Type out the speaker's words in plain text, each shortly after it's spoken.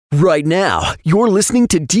Right now, you're listening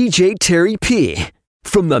to DJ Terry P.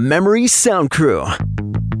 from the Memories Sound Crew.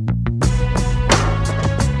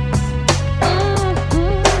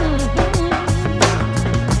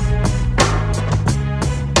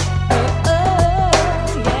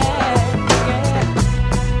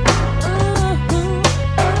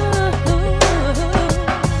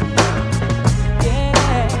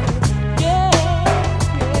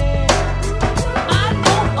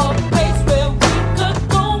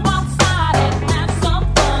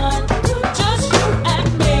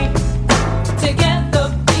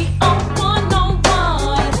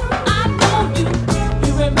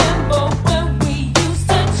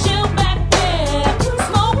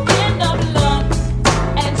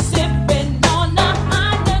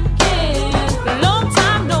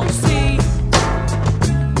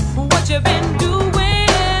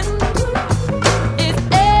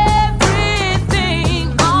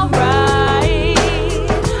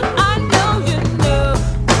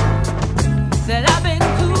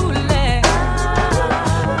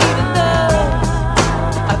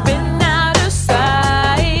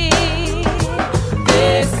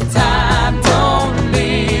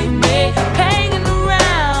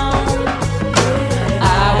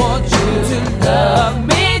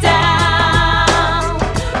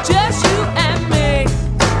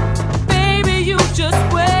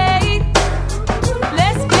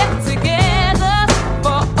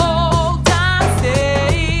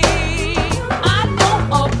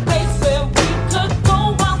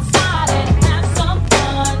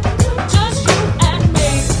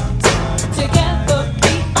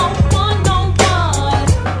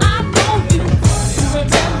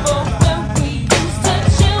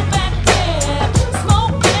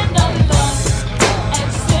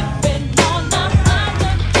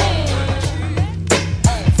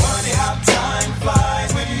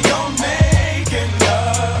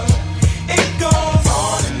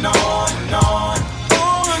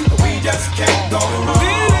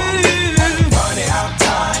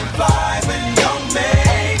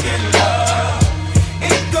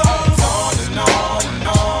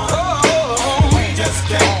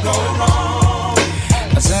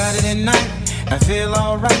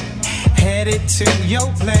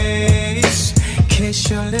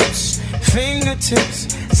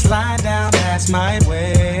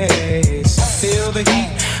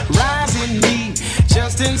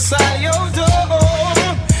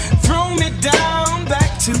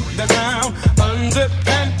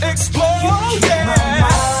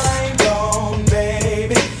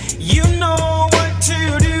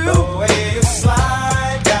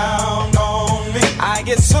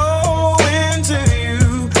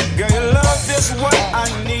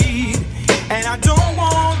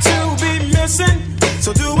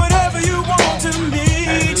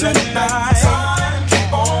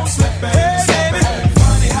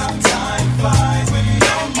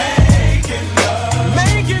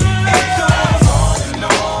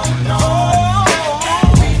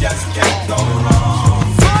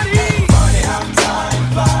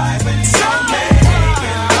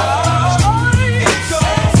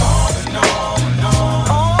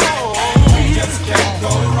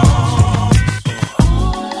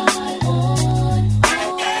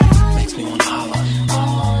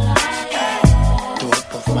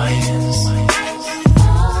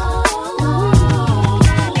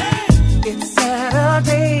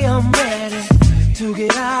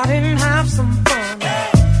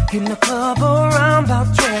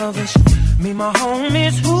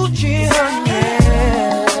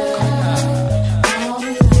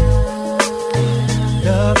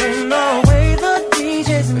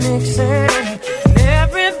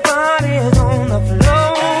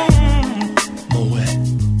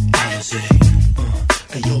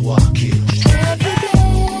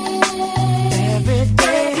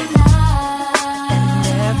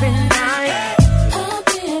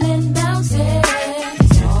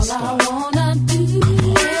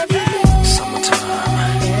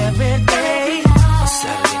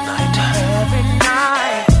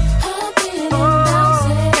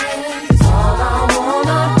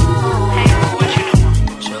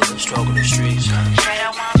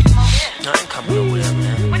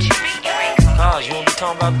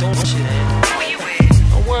 No matter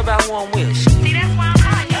what.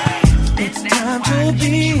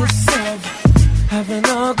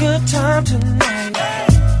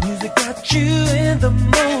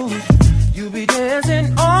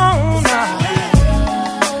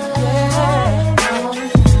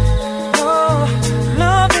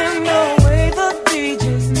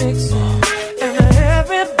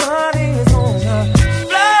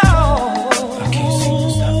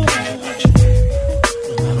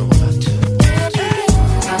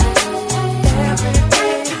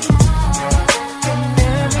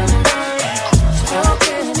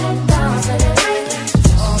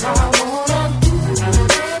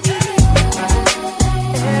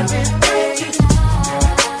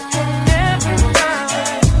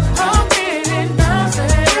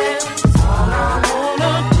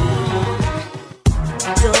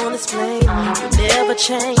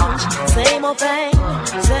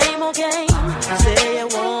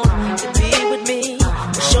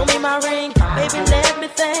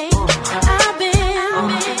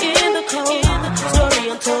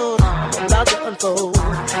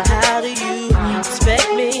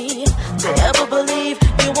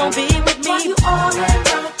 Why you all in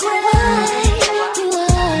my grave?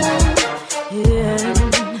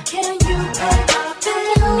 Can you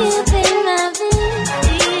pay my bills?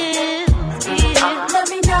 Let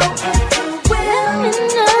me know if you will.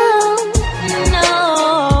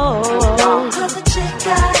 Cause the chick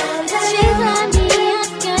got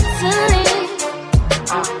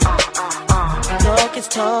talk is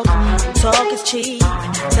talk, talk is cheap.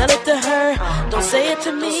 Tell it to her, don't say it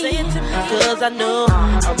to me. Cause I know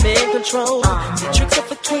I'm in control. See tricks are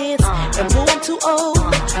for kids, and boo, I'm too old.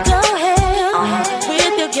 Go ahead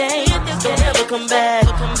with your game. Don't ever come back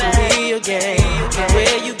to me again.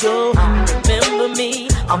 Where you go, remember me.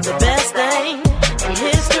 I'm the best thing in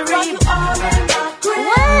history. Why you all in my grave?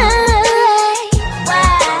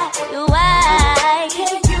 Why?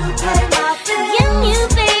 Can you pay my bills? Can you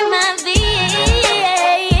pay my bills?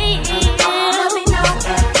 Let me know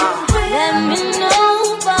if you will. Let me know,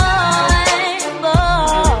 boy.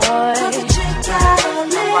 Cause the chick gotta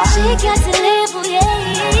live. She got to live, oh yeah.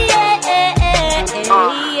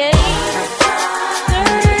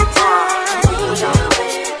 Third time you've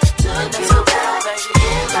been took me back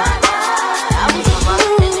in my life. I was a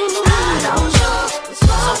fool. I don't know.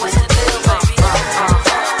 So what's the deal, baby?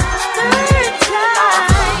 Third time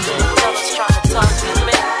fellas trying to talk to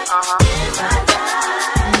me.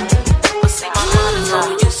 But see, my mind is on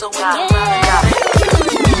you, so when you run out.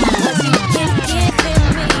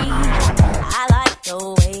 I like the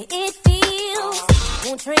way it feels.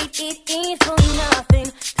 Won't trade it in for nothing.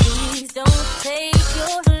 Please don't take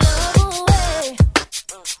your love away.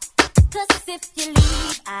 Cause if you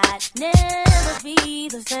leave, I'd never be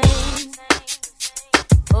the same.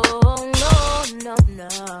 Oh no.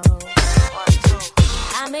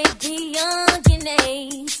 I may be young in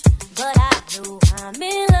age, but I know I'm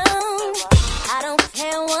in love. I don't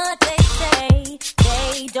care what they say.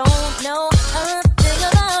 They don't know a thing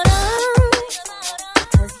about us.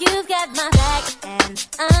 Cause you've got my back and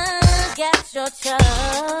I got your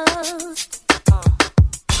trust.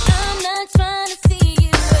 I'm not trying to see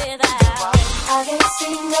you without. I can't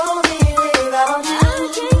see no me without you. I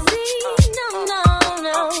can't see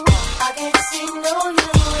no. I can't see no you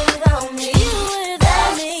without me. You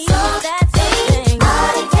without me. So that's the thing. I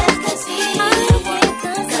can't see you.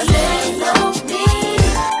 Cause there's no me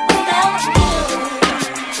without you.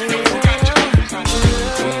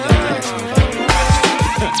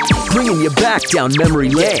 Bringing you back down memory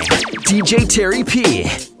lane. DJ Terry P.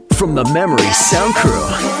 From the Memory Sound Crew.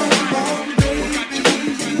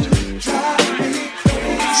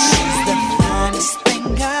 She's the finest thing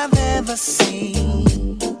I've ever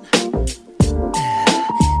seen.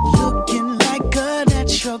 Looking like a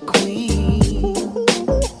natural queen.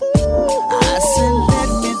 I said, let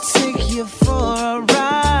me take you for a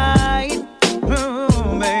ride,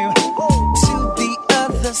 babe. To the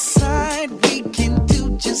other side, we can do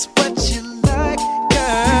just what you like,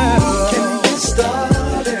 girl. Can get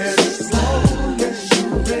started as long as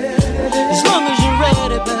you're ready. As long as you're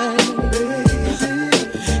ready, baby.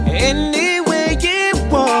 Any way you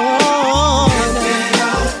want it.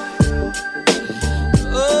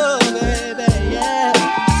 Oh, baby, yeah.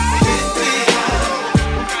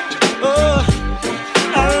 Oh,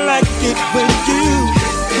 I like it when you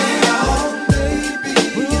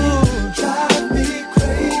drive me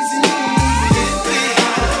crazy.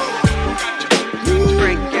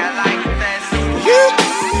 Break you like this. You've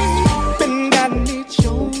been got me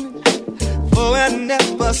chewing for an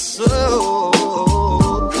episode.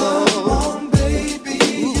 Come on, baby,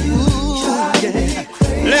 yeah.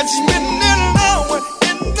 Let's spend an hour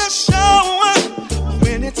in the shower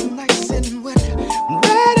when it's nice and wet. I'm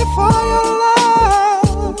ready for your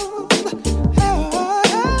love.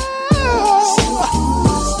 So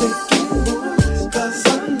who's taking one? 'Cause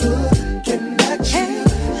I'm looking at you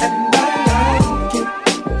and I like it.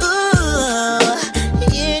 Ooh,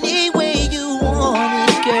 any way you want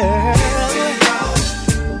it, girl.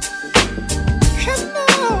 Come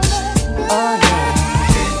on, oh,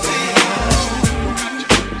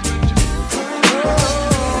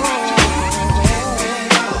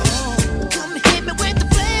 come hit me with the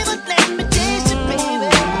flavor, let me taste it, baby.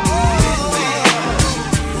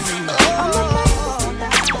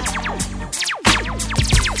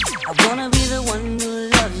 I wanna be the one who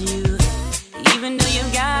loves you, even though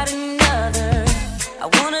you've got another. I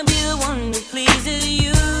wanna be the one who pleases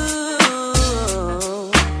you.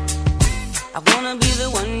 I wanna be the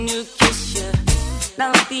one who kiss you, not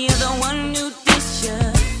like the other one who diss you.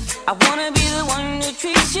 I wanna be the one who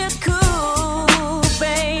treats you cool,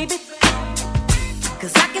 baby.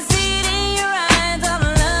 'Cause I can see it in your eyes, all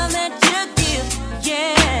the love that you give,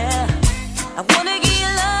 yeah. I wanna give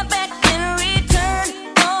you love back in return,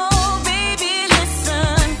 oh baby.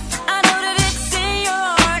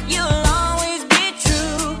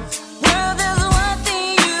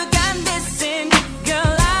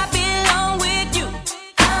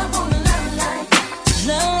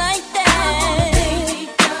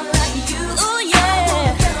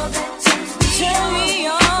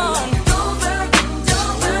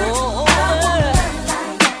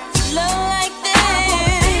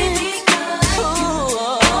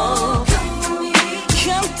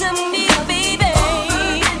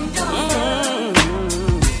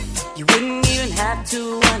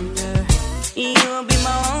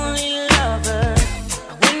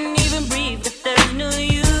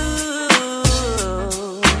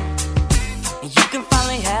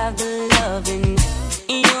 only have the loving,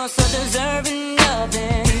 you're so deserving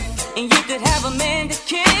loving, and you could have a man that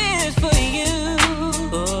cares for you.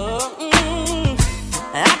 Oh,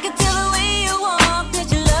 I can tell the way you walk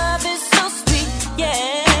that your love is so sweet,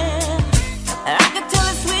 yeah. I can tell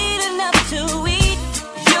it's sweet enough to eat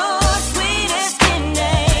your sweetest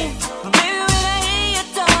candy. But baby, when I hear you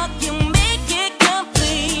talk, you make it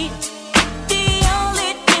complete. The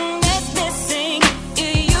only thing that's missing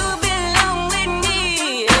is you belong with me.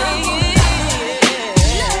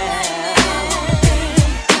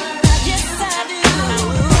 Yes, I do.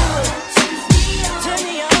 Turn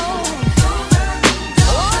me on.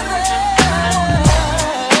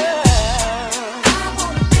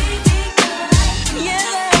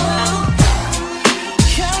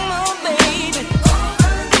 Come on, baby.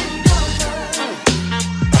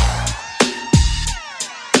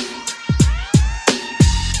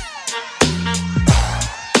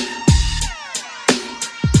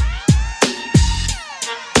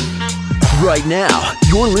 Right now,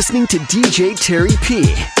 you're listening to DJ Terry P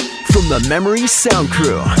from the Memory Sound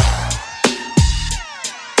Crew.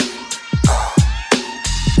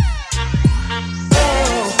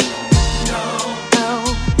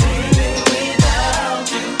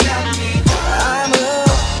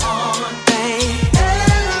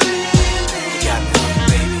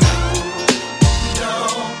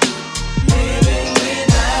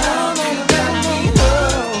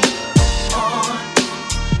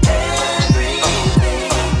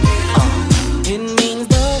 It means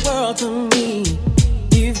the world to me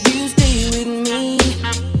if you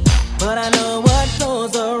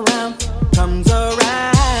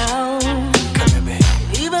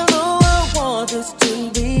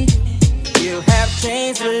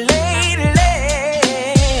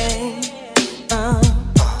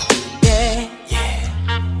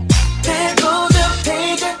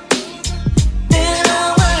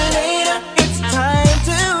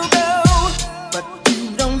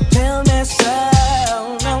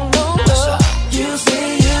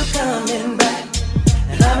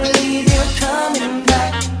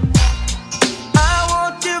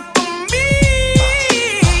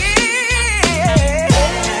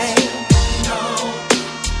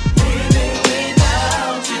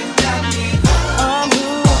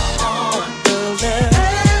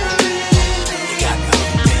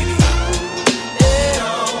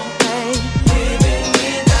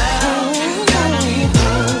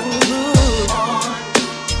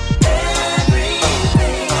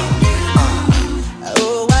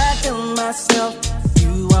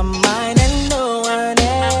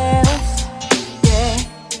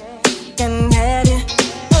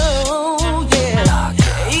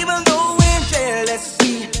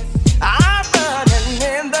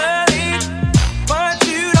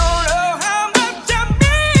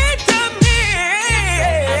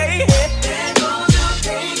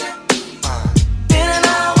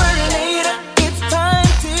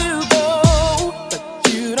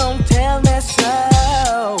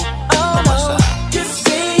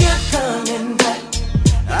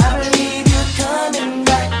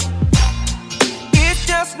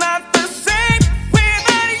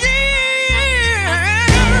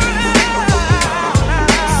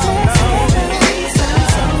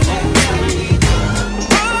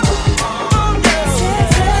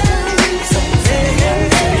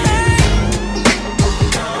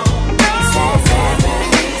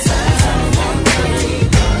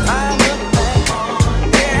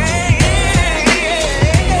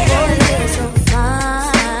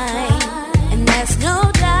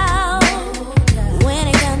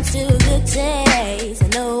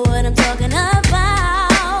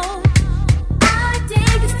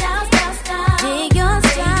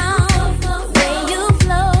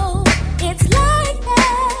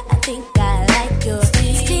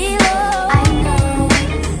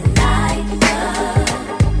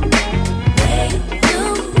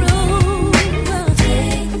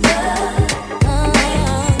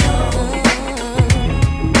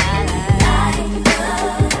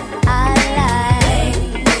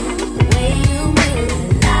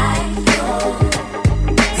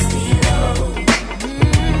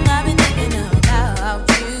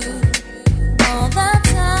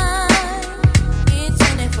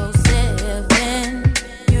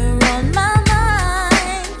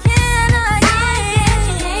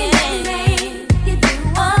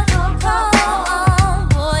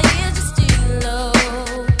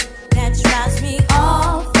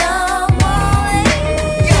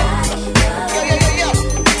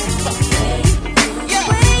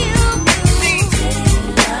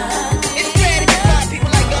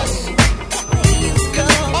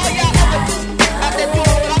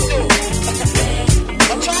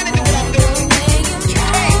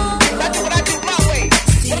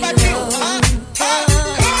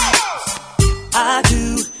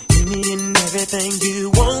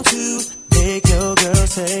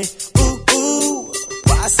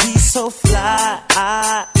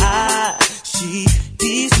She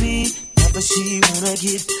needs me, never she wanna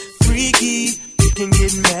get freaky. You can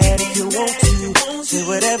get mad if you want to, say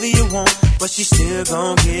whatever you want, but she still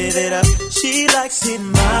gon' give it up. She likes it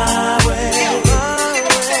my way, my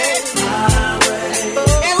way, my way.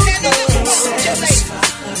 Can't satisfy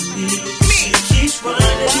her needs. She keeps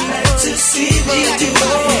running back to see me do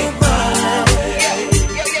it my way,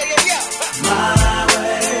 my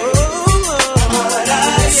way. What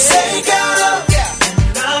I say, girl,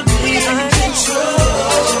 and I'm in control.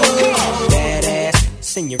 Badass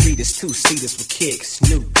senoritas, two-seaters with kicks,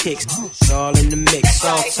 new kicks, it's all in the mix.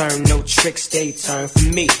 All turn, no tricks, they turn for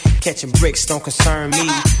me. Catching bricks don't concern me,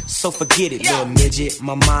 so forget it, little midget.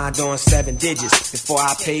 My mind on 7 digits. Before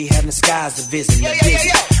I pay, heaven the skies to visit me.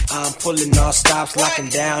 I'm pulling all stops, locking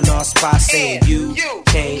down all spots, saying you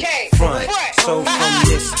can't front. So from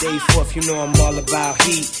this day forth, you know I'm all about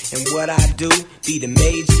heat. And what I do, be the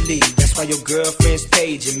major league. That's why your girlfriend's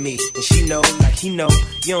paging me. And she know, like he know,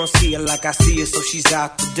 you don't see her like I see her, so she's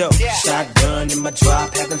out the door. Shotgun in my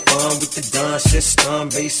drop, having fun with the done system.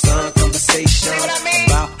 Based on conversation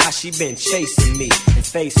about how she been chasing me and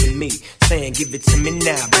facing me, saying give it to me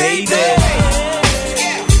now, baby.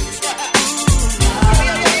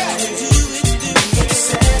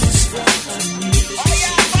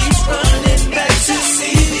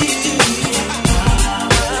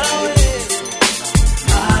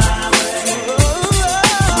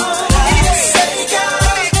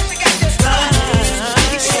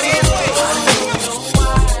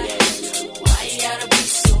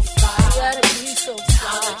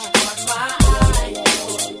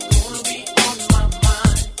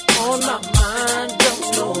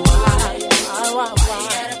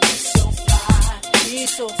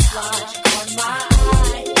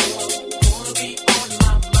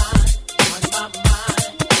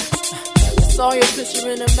 Saw your picture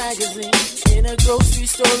in a magazine, in a grocery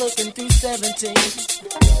store looking through 17.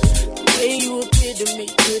 The way you appeared to me,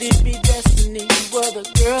 could it be destiny? You were the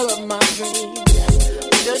girl of my dreams.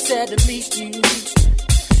 Just had to meet you.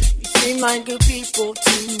 You seem like good people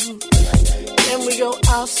too. Can we go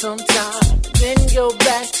out sometime, then go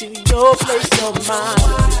back to your place or mine?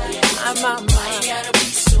 My mind, you gotta be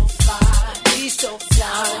so fly, be so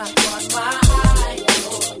fly. On my eye,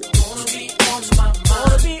 gonna be on my mind.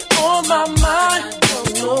 Gonna be on my mind,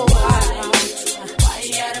 don't know why. Why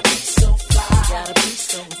you gotta be so fly? Gotta be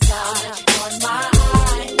so fly. On my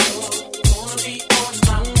eye, gonna be on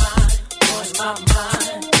my mind, on my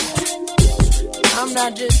mind. I'm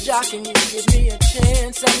not just jocking you, give me a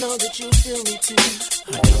chance. I know that you feel me too.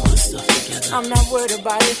 I got my stuff together. I'm not worried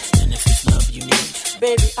about it. And if it's love you need,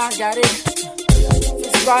 baby, I got it.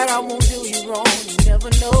 If it's right, I won't do you wrong. You never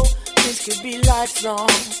know, this could be lifelong.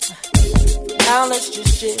 Now let's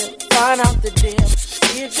just chill, find out the deal.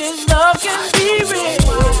 See if this love can be real.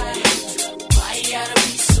 Why you gotta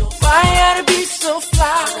be so fly? Why you gotta be so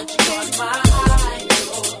fly? On my eye,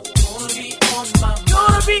 gonna be on my mind.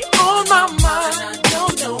 Gonna be on my mind. I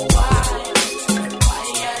don't know why. Why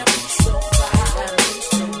you gotta be so fly? Gotta be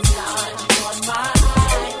so fly. On my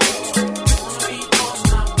eye, gonna be on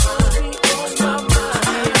my mind. On my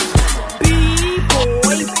mind.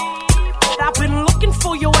 B-boy, I've been looking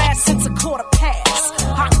for your ass since a quarter past.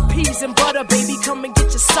 Hot peas and butter, baby, come and get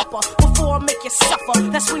your supper before I make you suffer.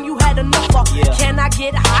 That's when you had enough of. Can I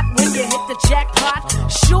get hot when you hit the jackpot?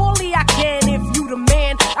 Surely I can if you the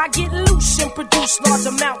man. I get loose and produce large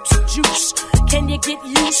amounts of juice. Can you get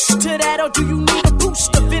used to that, or do you need a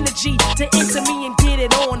boost of energy to enter me and get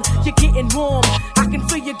it on? You're getting warm, I can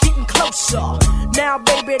feel you getting closer. Now,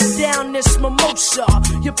 baby, down this mimosa.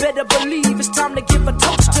 You better believe it's time to give a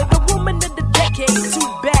toast to the woman of the decade. Too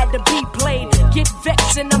bad to be played. Get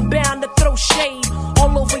vexed and I'm bound to throw shade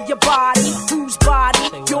all over your body. Whose body?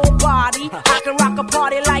 Your body. I can rock a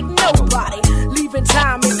party like nobody. Leaving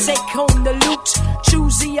time and take home the loot.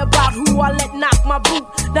 Choosy about who I let knock my boot.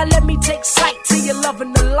 Now let me take sight to your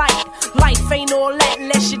loving the light. Life ain't all that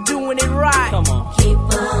unless you're doing it right. Come on. Keep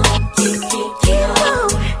on, keep on.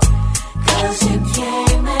 'Cause you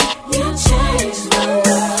came and you changed my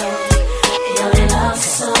world. Your love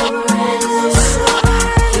so endless.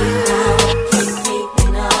 Keep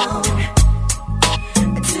on,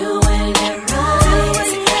 doing it right.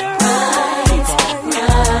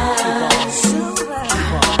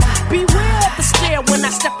 Beware of the stare when I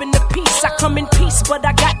step into peace. I come in peace, but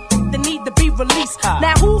I got the need to be released.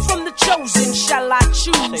 Now who from the chosen shall I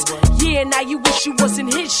choose? Yeah, now you wish you was in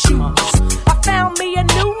his shoes. I found me a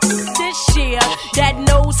new this year. here that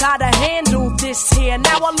knows how to handle this here.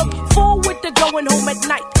 Now I look forward to going home at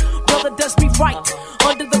night. Brother does me right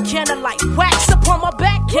under the candlelight. Wax upon my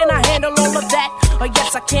back, can I handle all of that?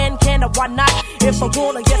 Yes I can I? Why not? If I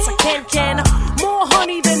wanna, yes I can I? More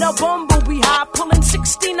honey than a bumblebee hive, pulling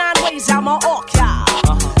 69 ways out my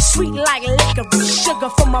archive. Sweet like licorice, sugar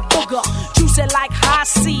from my booger, juicy like high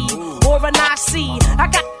C or an IC. I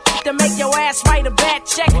got to make your ass write a bad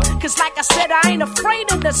check, cause like I said, I ain't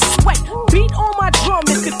afraid of the sweat. Beat on my drum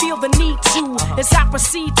if you feel the need to, as I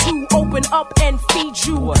proceed to open up and feed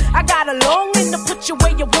you. I got a longing to put you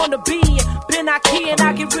where you wanna be. Been I can,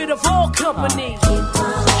 I get rid of all company.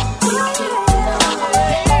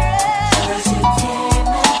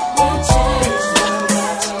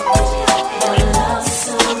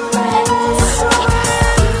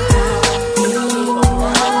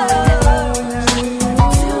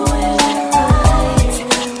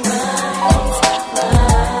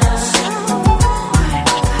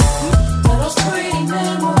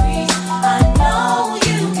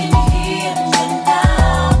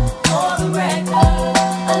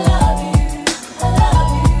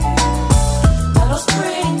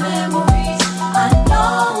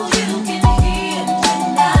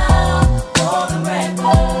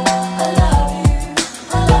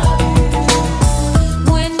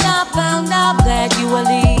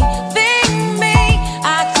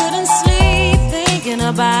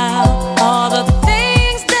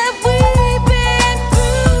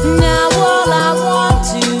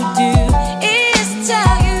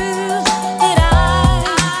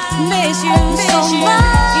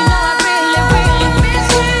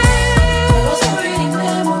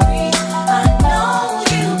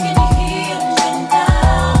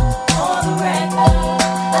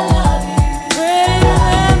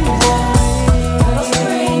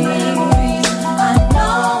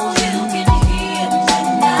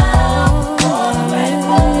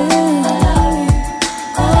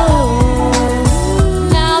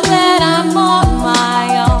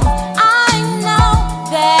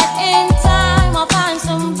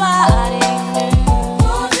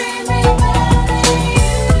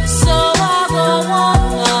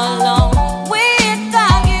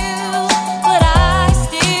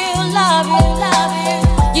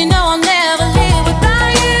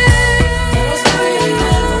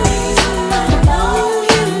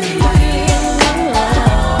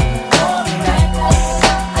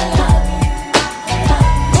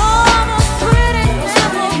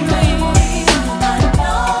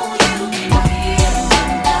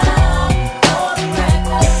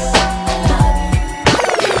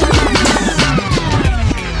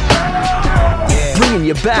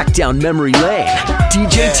 Back down memory lane,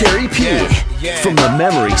 DJ Terry P from the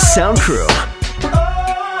Memory Sound Crew.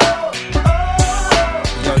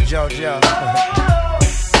 Yo, JoJo.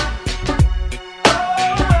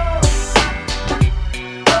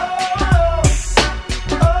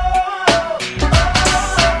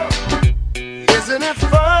 Isn't it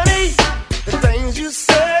funny, the things you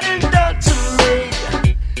said and done to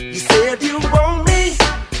me? You said you want me,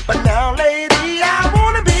 but now, lady, I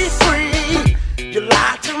wanna be free. You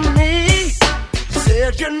lied to me, you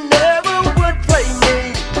said you never would play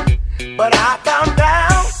me, but I found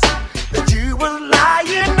out that you was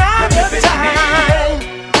lying all the time.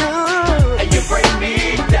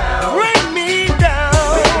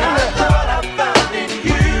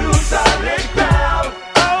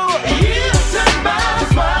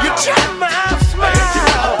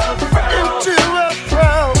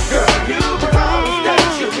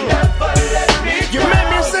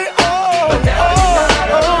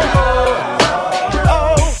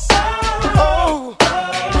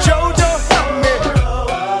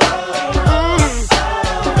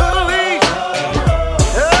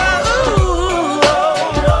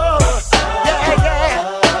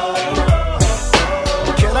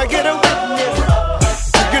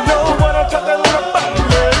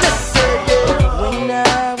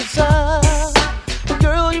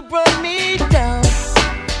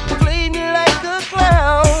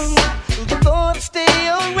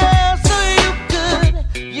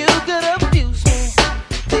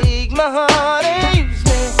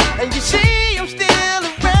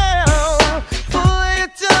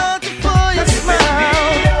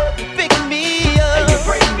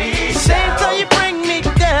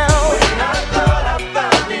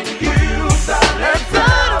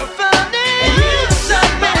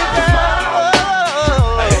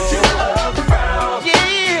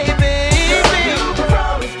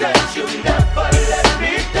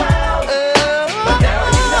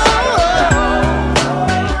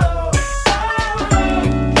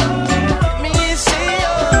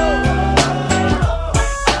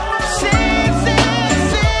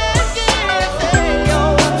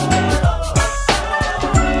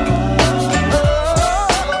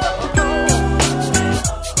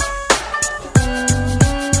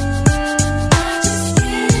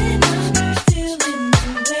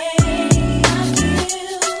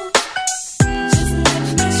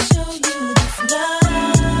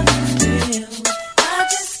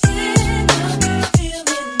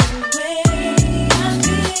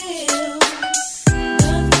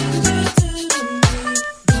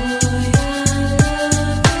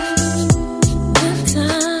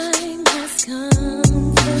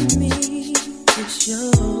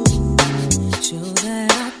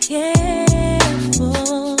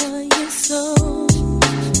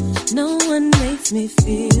 makes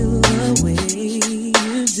me feel the way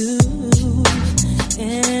you do,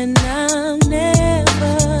 and I'll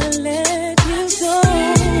never let you go.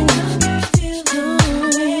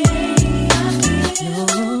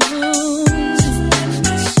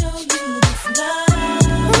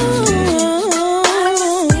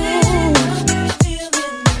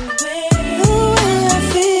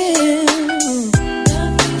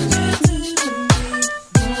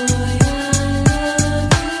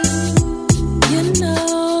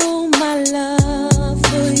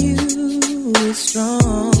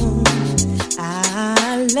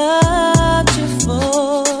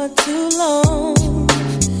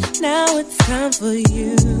 For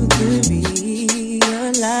you to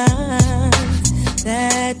realize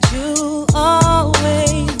that you'll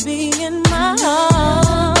always be in my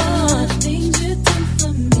heart. The things you do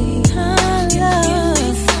for me, I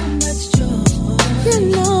love. Give me so much joy.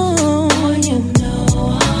 You know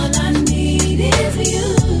all I need is you.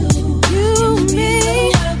 You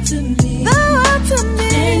mean the world to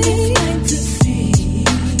me. And it's like to see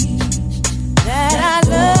that I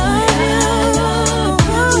love.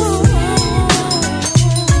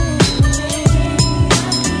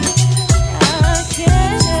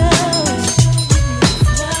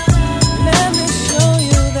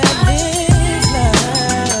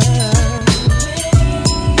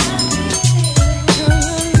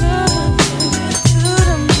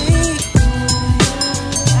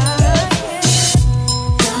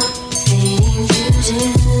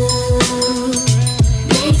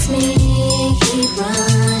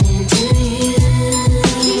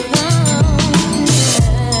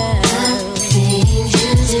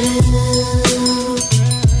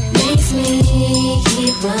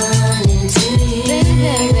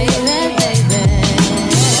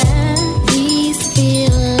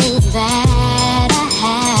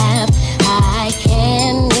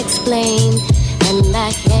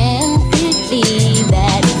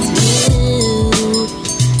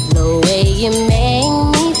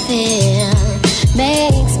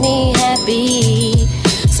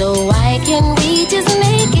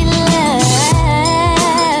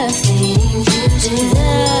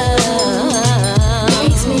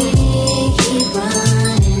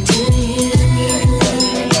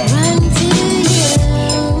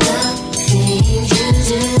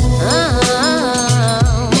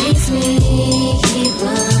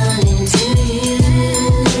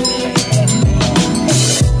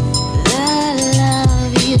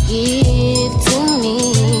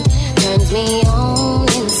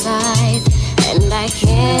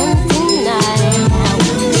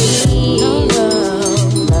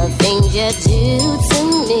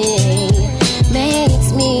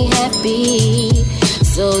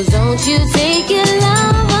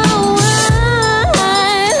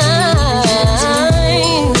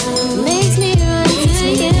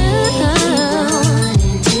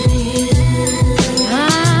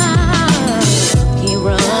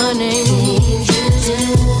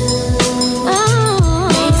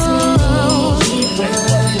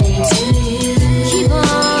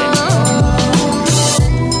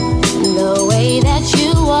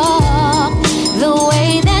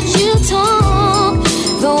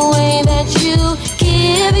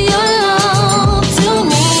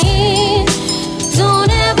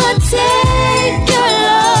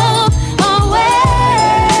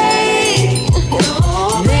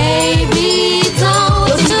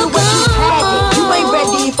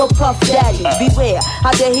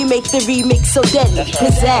 How dare he make the remix so deadly?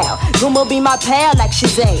 Pizzazz, Guma be my pal like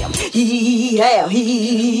Shazam. Hee-hee-hee-hell,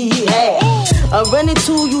 hee-hee-hee-hell. I'm running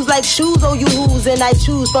to you like shoes, oh you who's, and I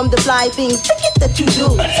choose from the fly things. Forget that you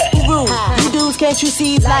do. Rude, you dudes can't you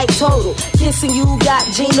see like total. Kissing you got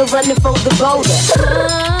Gina running for the boulder.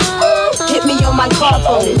 Hit me on my car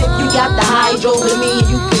phone. If you got the hydro with me,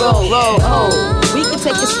 you can roll. We can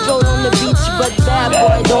take a stroll on the beach, but bad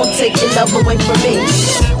boy, don't take your love away from me.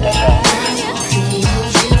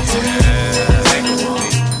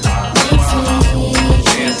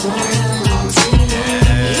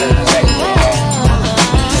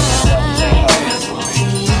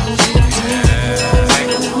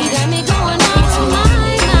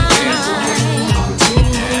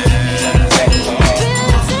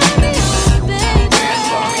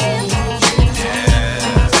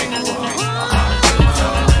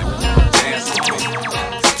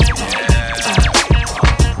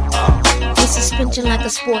 Like a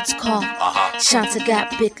sports car. Shanta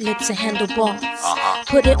got big lips and handlebars.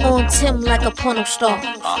 Put it on Tim like a porno star.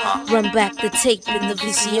 Run back the tape in the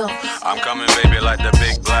VCR. I'm coming, baby, like the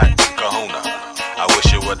big black kahuna. I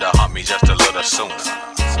wish you would have humped me just a little sooner.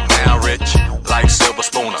 Now rich, like silver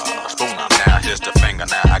spooner. Now here's the finger,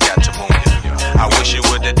 now I got your moon. I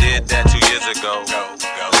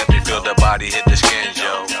body hit the skins,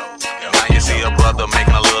 yo. Now you see a brother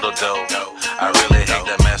making a little dough. I really hate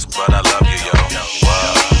that mess, but I love you, yo.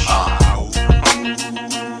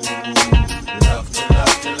 Love to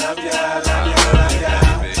love ya, love ya, love ya.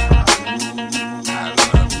 I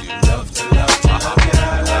love you. Love to love ya,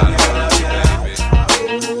 love ya, love ya.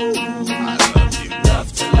 I love you. Love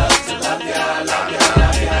to love ya, love ya,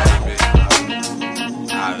 love ya.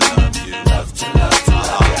 I love you. Love to love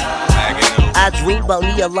ya. I dream about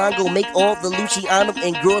Nia Longo, make all the Luciano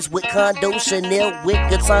and girls with condo, Chanel with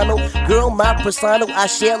Gaetano. Girl, my persona, I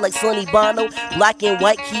share like Sonny Bono. Black and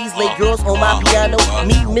white keys, lay girls on my piano.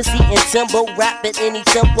 Me, Missy, and Timbo, rap at any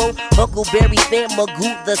tempo. Huckleberry fan,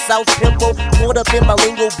 Magoo, the South Pimple. Caught up in my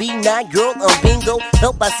lingo, B9, girl, I'm bingo.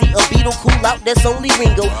 Help, I see a beetle, cool out, that's only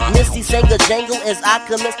Ringo. Missy sang a jangle as I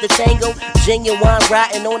commence the tango. Genuine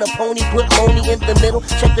riding on a pony, put money in the middle.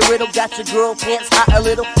 Check the riddle, got your girl pants hot a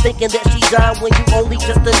little. Thinking that she dying when you only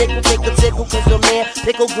just a nickel. Take a tickle, cause your man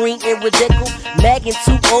pickle green and ridiculous. Mag and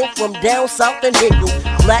 2-0 from down south and Hickle.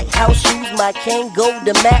 Black house shoes, my cane go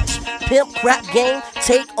to match. Pimp crap game,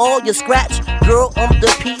 take all your scratch. Girl, I'm the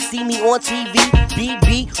P, see me on TV.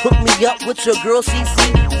 BB, hook me up with your girl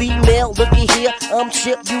CC. Female, looky here, I'm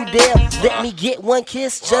Chip, you there. Let me get one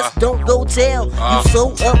kiss, just don't go tell. You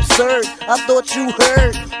so absurd, I thought you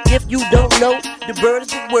heard. If you don't know, the bird is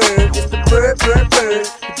the word. It's the bird, bird, bird.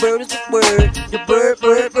 The bird is the word. The bird,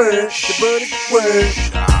 bird, bird. The bird is the word.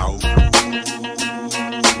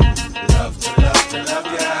 Love to love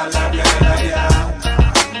ya, love ya, love ya.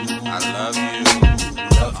 I love you.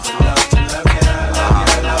 Love to love ya, love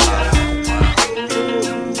ya, love ya.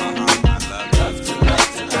 Love to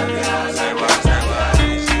love ya, love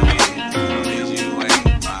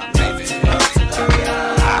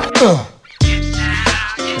Yeah,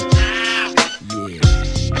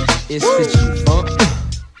 it's the G-Funk.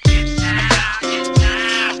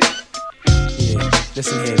 Yeah,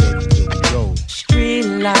 listen here, baby, here we go. Street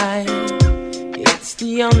life, it's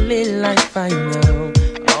the only life I know.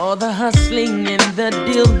 All the hustling and the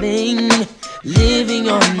dealing, living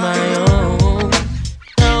on my own.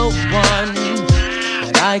 No one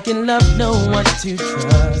that I can love, no one to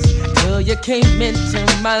trust. Till you came into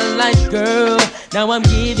my life, girl. Now I'm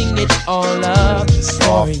giving it all up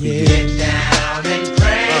for you. Get down and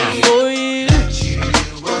pray for you that you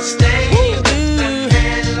will stay with a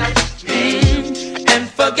man like me and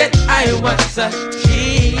forget I was a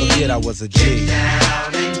G. Forget I was a G. Get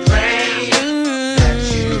down and pray that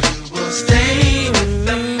you will stay with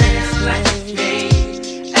a man like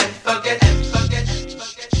me and forget.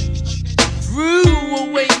 Threw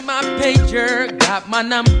away my pager, got my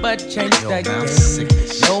number changed again.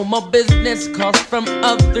 No more business calls from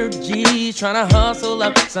other G's, tryna hustle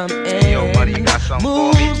up some end.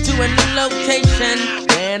 Move to a new location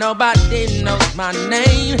where nobody knows my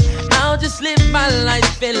name. I'll just live my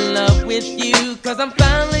life in love with you, cause I'm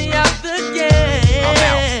finally out the game. I'm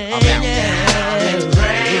out. And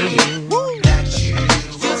pray that you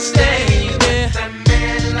will stay with a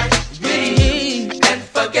man like me and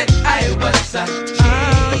forget I was a G.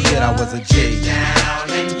 Forget I was a G. Down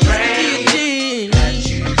and pray that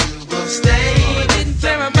you will stay. Didn't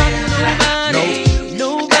care about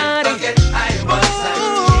nobody. Forget I was a G.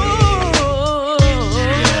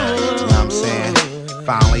 You know what I'm saying?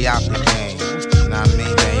 Finally out the game. You know what I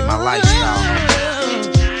mean? That ain't my lifestyle.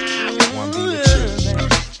 Wanna be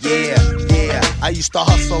with you. Yeah. I used to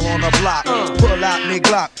hustle on the block. Pull out me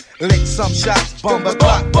Glock. Lick some shots, bumper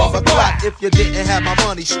clock. If you didn't have my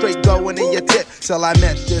money, straight going in your tip. Till I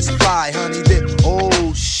met this fly honey dip.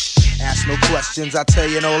 Oh shh, ask no questions, I tell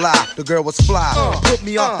you no lie. The girl was fly, put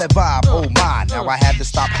me off that vibe. Oh my, now I had to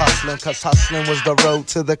stop hustling, cause hustling was the road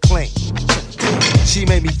to the clean. She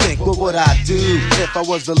made me think, what would I do if I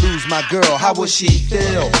was to lose my girl? How would she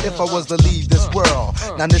feel if I was to leave this world?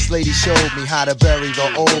 Now this lady showed me how to bury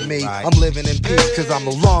the old me. I'm living in peace cause I'm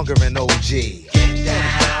no longer an OG. Get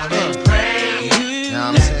down and pray. You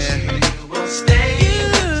know what I'm saying? You will stay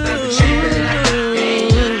with you.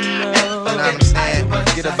 You know what I'm saying?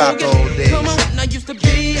 Forget about the old days. Come on, I used to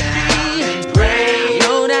be a G and pray.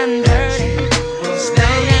 Low down dirty.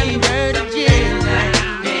 Stay and dirty G like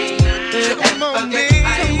me. Come on, baby.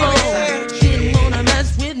 Come on. Didn't wanna mess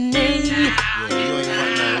with me.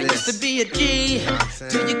 I used to be a G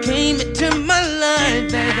till you came into my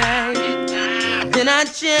life, baby. Then I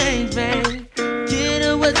changed, baby. Kid,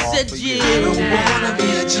 what's a G? I don't wanna be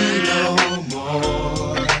a G no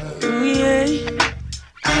more. Ooh, yeah.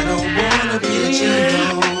 I don't wanna be a G no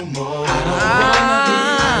more. I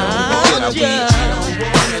don't wanna be a G. I don't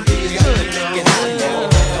wanna be a G no more.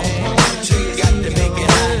 You got to make it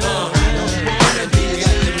hot. I don't wanna be a G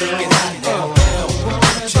no more.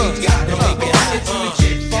 You got to make it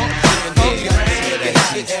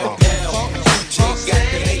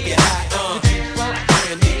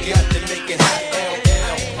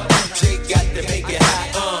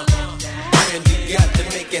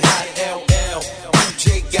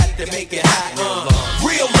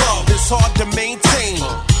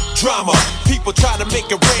drama. People try to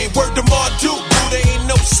make it rain, word to Marduk, boo, there ain't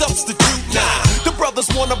no substitute, nah. The brothers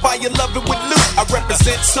wanna buy your loving with loot. I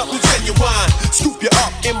represent something genuine. Scoop you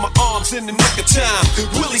up in my arms in the nick of time.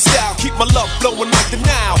 Willie style, keep my love flowing like the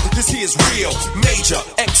Nile. This here's real, major.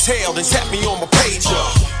 Exhale, then tap me on my pager.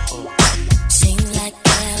 Seems like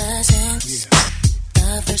ever since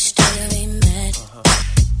the first day we met,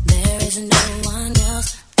 there is no one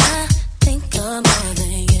else I think of more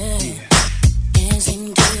than you. Can't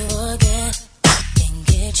seem to forget, can't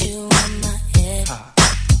get you on my head.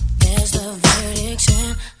 There's the verdict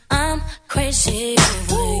and I'm crazy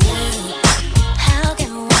over you. How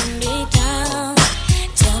can one be down?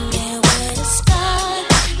 Tell me where to start,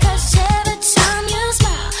 'cause every time you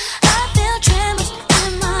smile I feel tremors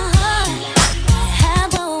in my heart. I have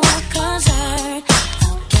the one concern,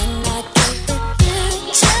 how can I get with you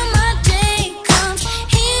till my day comes?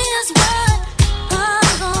 Here's what I'm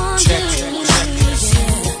gonna do.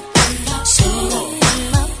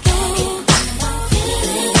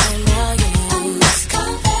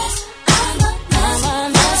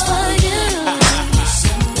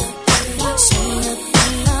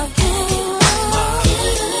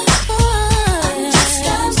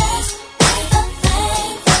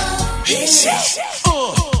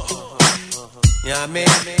 Yeah, I mean,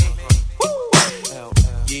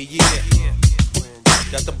 yeah.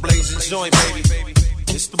 Got the blazing joint, baby.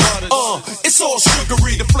 It's the butter. It's all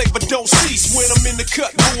sugary, the flavor don't cease. When I'm in the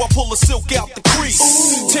cut, boo, I pull the silk out the crease.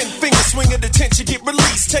 10 fingers swing at the tension, get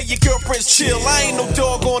released. Tell your girlfriends chill, I ain't no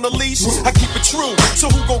dog on a leash. I keep it true, so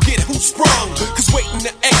who gon' get who sprung? 'Cause waiting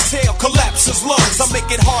to exhale collapses lungs. I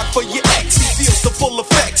make it hard for your ex, he feels the full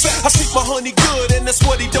effects. I treat my honey good, and that's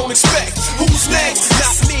what he don't expect. Who's next?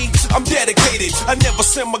 Not me, I'm dedicated. I never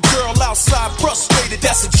send my girl outside frustrated,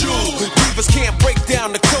 that's a jewel. Divas can't break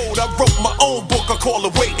down the code. I wrote my own book, I call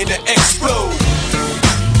it Waiting to Explode.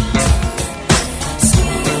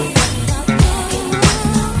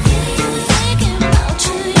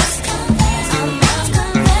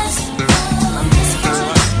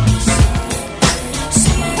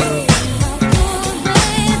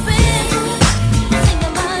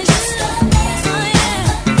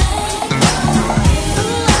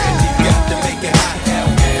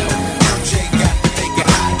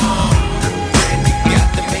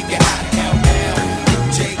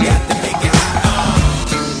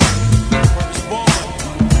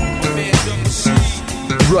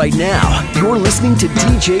 Right now, you're listening to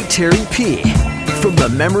DJ Terry P. from the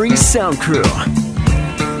Memories Sound Crew.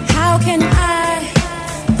 How can I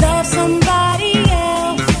love somebody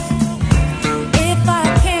else if I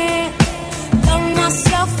can't love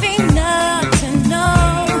myself enough to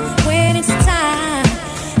know when it's time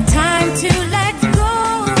to let go?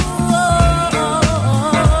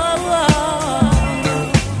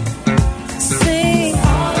 Sing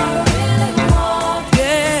all I really want,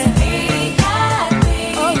 yeah. To be happy,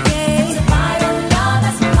 okay. To find a love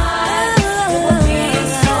that's mine, it would be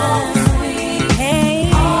so sweet. Hey,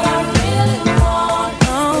 all I really want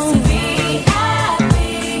is to be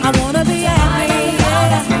happy. I wanna be happy, yeah.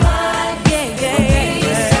 Yeah,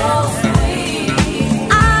 yeah, so sweet.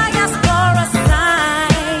 I ask for a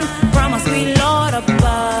sign from a sweet Lord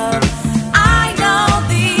above. I know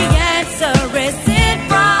the answer is in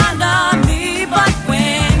front of me, but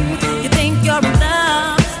when you think you're in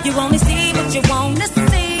love, you only see what you wanna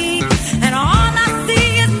see, and all I see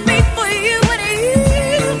is me for you and you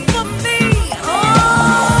for me.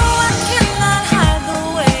 Oh, I cannot hide the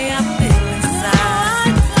way I feel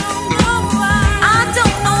inside. I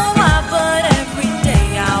don't know why, but every day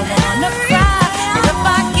I wanna cry. But if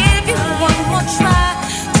I give you one more try,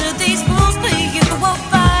 to these rules for you will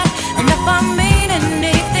fight. And if I mean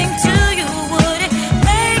anything to you, would it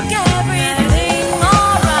make everything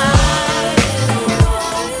alright?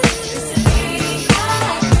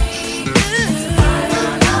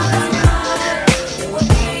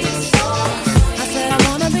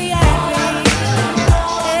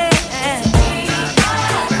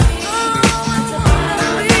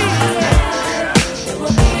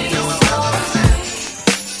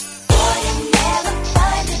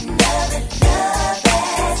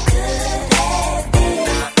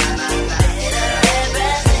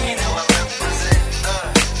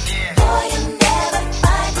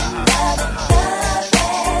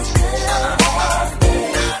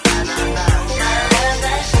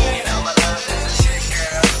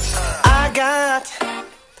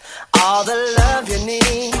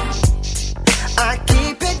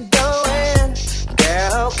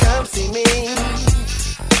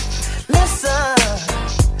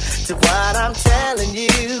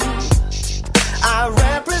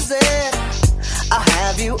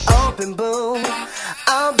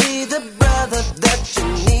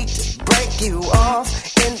 take you off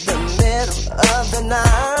in the middle of the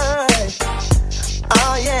night.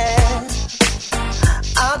 Oh yeah,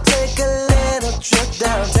 I'll take a little trip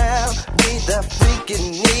downtown, be the freak you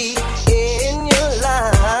need in your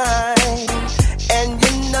life. And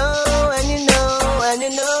you know, and you know, and you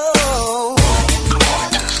know.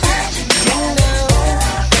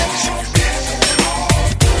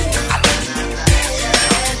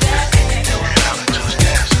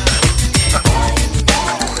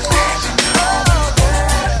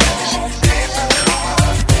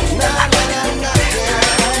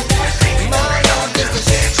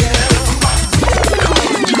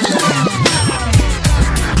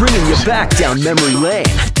 Bringing you back down memory lane,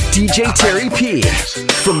 DJ Terry P.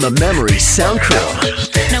 from the Memory Sound Crew.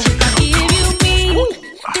 Now if I give you me,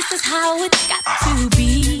 this is how it's got to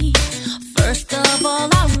be. First of all,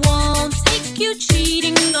 I won't take you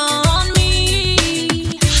cheating on me.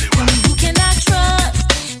 Who can I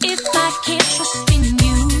trust if I can't trust in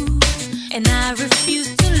you? And I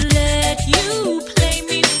refuse to let you play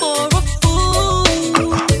me for a fool.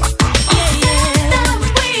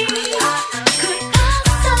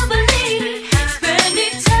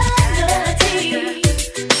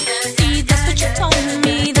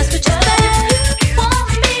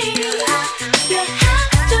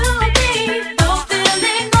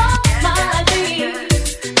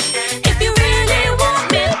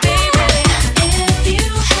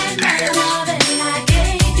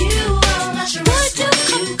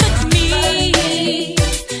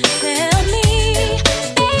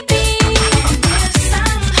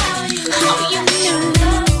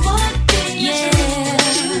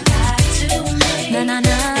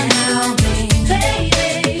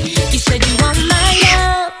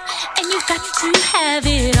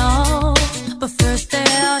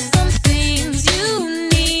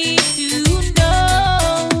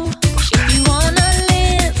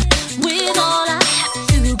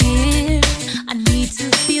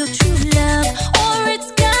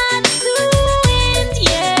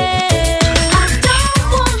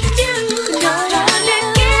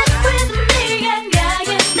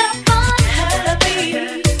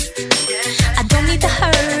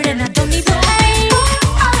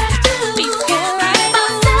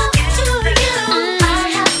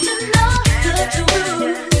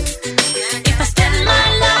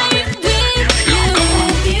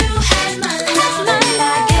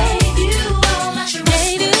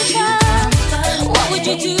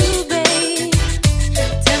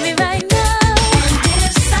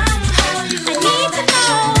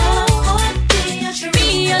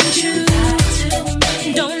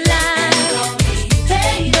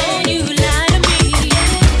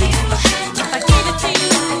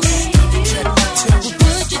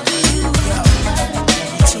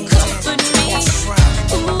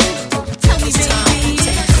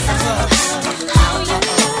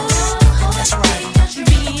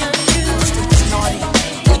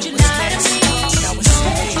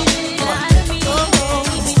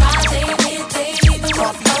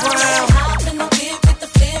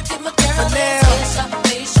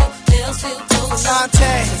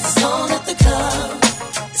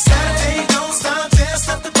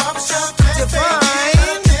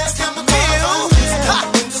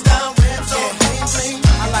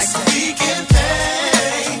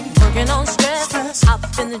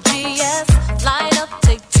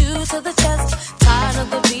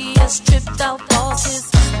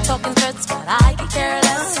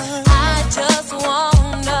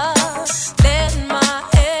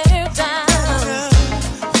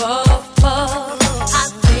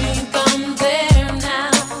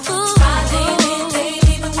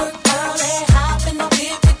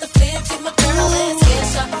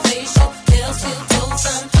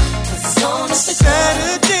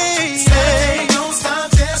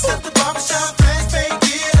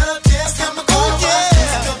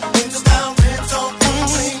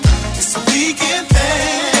 Weekend thing.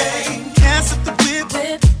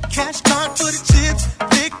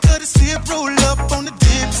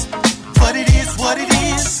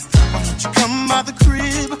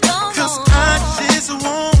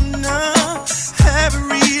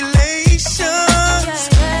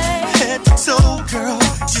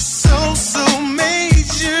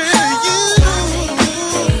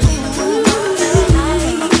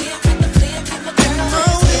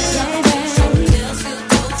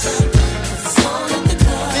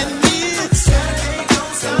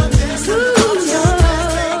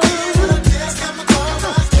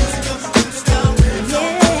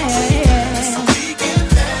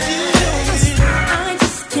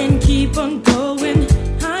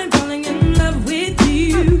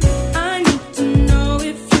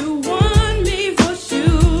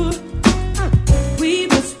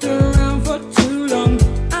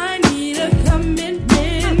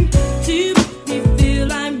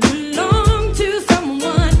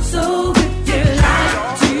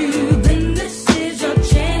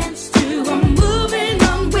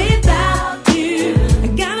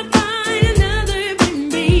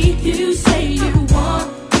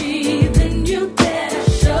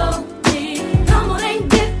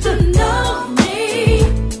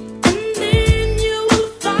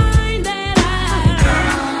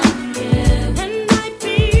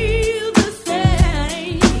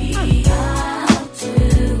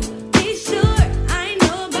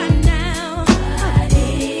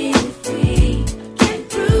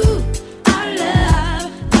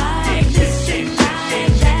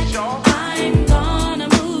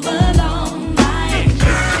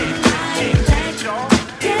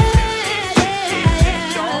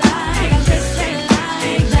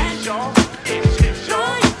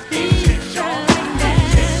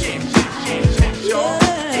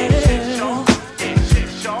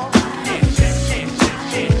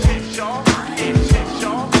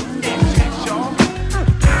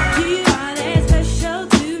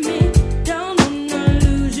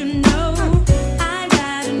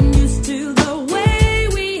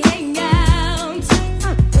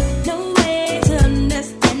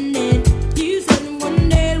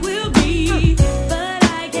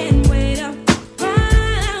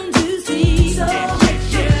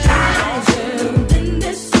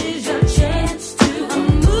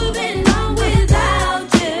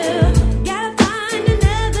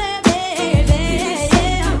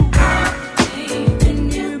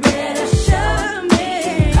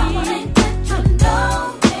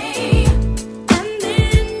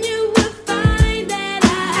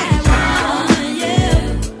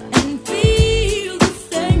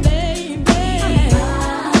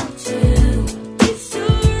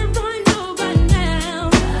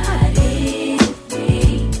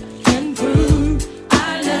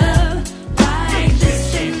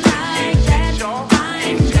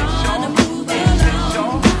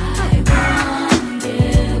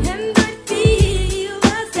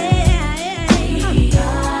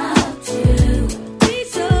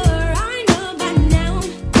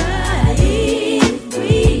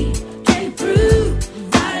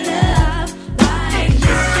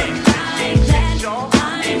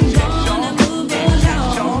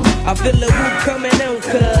 feel a whoop coming on,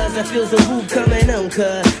 cuz. I feel the whoop coming on,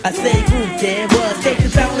 cuz. I say whoop, there was. Take the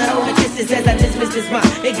time to hold the kisses as I dismiss this mind.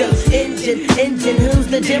 It goes engine, who's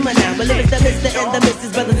the Gemini? Well, if it's the Mr. and the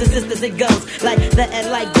Mrs. Brothers and sisters, it goes like that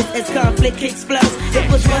and like this as conflict explodes. It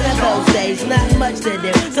was one of those days, not much to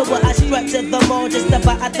do. So what I strut to the mall just to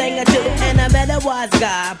buy a thing or two. And I met a wise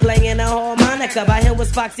guy playing a harmonica. By him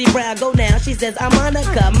was Foxy Brown. Go now, she says, I'm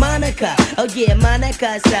Monica. Oh yeah,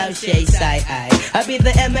 Monica, so she say, I be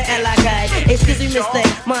the M-A-L-I-K. Excuse me, mister,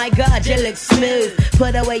 my God, you look smooth.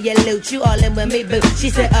 Put away your loot, you all in with me, boo. She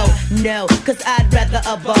said, oh no, cause I'd rather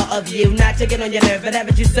a bar of you. Not to get on your nerve, but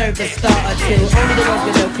haven't you served a star or two? Only the ones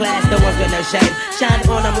with no class, the ones with no shame. Shine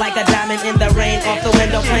on them like a diamond in the rain. Off the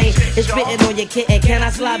window pane, it's written on your kitten. Can I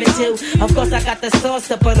slob it too? Of course I got the sauce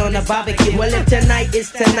to put on the barbecue. Well, if tonight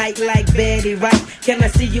is tonight like Betty Wright, can I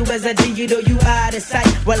see you as a G? You know you out of sight.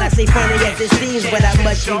 Well, I say funny as it seems, but I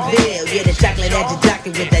must reveal. Yeah, the chocolate at your jockey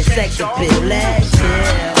with that sex appeal. Last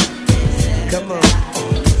year, come on.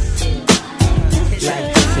 It's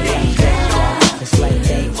like this, it's like that, it's like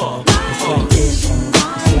that, it's like this, it's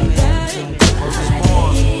like that, it's like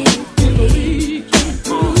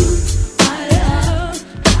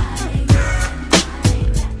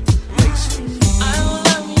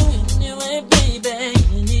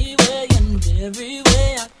every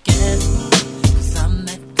way I can, 'cause I'm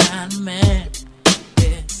that kind of man,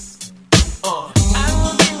 yeah. I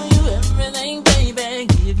will give you everything, baby,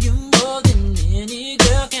 give you more than any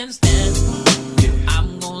girl can stand.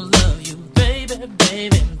 I'm gonna love you, baby,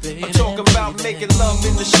 baby, baby. I'm talking about making love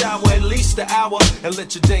in the shower at least an hour and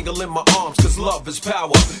let you dangle in my arms, 'cause love is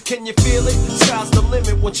power. Can you feel it? Sky's the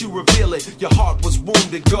limit once you reveal it. Your heart was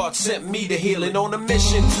wounded, God sent me to heal it. On a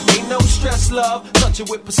mission, ain't no stress, love. Touch it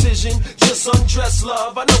with precision, just undress,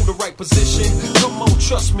 love. I know the right position. Come on,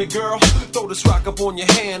 trust me, girl. Throw this rock up on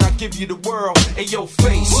your hand, I'll give you the world. Hey, your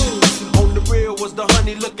face on the real was the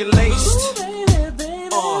honey looking laced.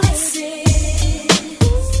 This is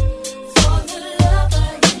for the lover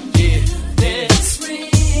in you. This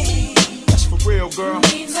ring, that's for real, girl.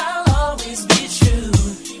 Means I'll always be true.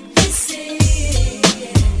 This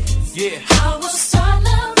is, yeah. I will start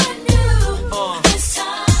loving you. This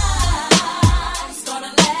time's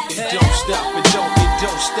gonna last. It don't stop, it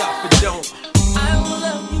don't stop, it don't. I will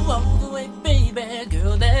love you all the way, baby.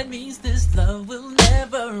 Girl, that means this love will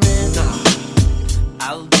never end.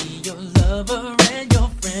 I'll be your lover and your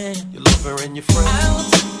friend. Your lover and your friend. I will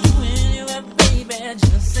take you anywhere, baby.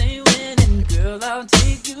 Just say when, and girl, I'll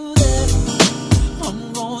take you there. I'm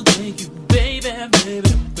gonna take you, baby,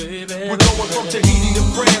 baby, baby. We're going from Tahiti to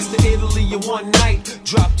France to Italy in one night.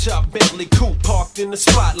 Drop top Bentley coupe parked in the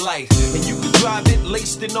spotlight, and you can drive it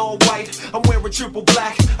laced in all white. I'm wearing triple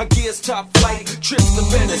black, a gear's top flight. Trips to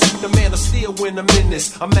Venice, the man of steel when I'm in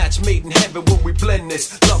this. A match made in heaven when we blend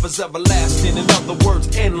this. Love is everlasting, in other words,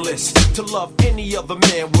 endless. To love any other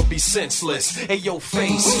man would be senseless. Hey, your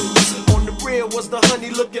face on the real was the honey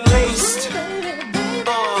looking laced.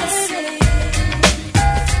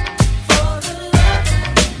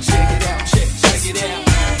 Check it out.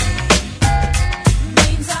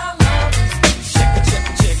 Means I'll always be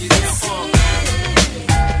Check it out.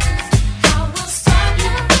 I will start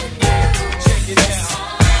loving you. Check it out.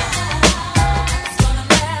 It's gonna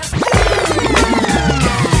last.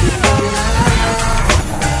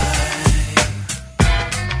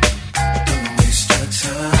 Don't waste your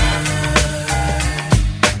time.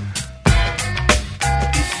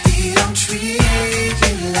 If he don't treat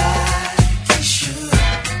you like he should,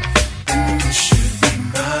 then you should be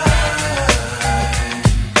mine.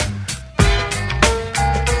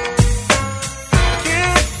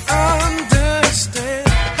 Can't understand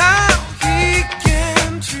how he can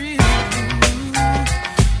treat you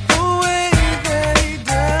the way that he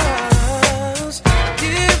does.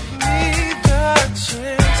 Give me the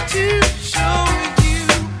chance to show you,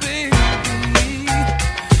 baby,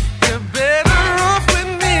 you're better off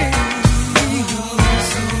with me.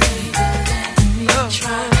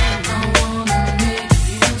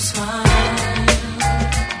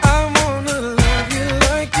 I wanna love you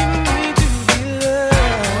like you need to be loved.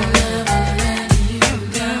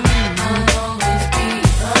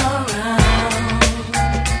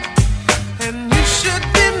 And you should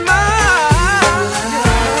be mine.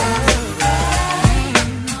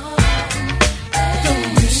 Don't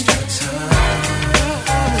waste your time.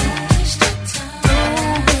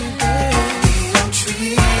 Don't, baby. He don't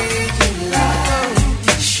treat you like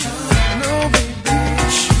he should. No, baby, you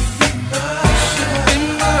should be mine. Should be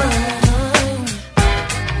mine.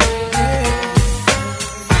 Yeah.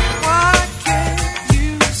 Why can't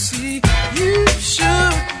you see you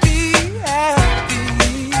should be happy?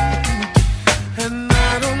 And I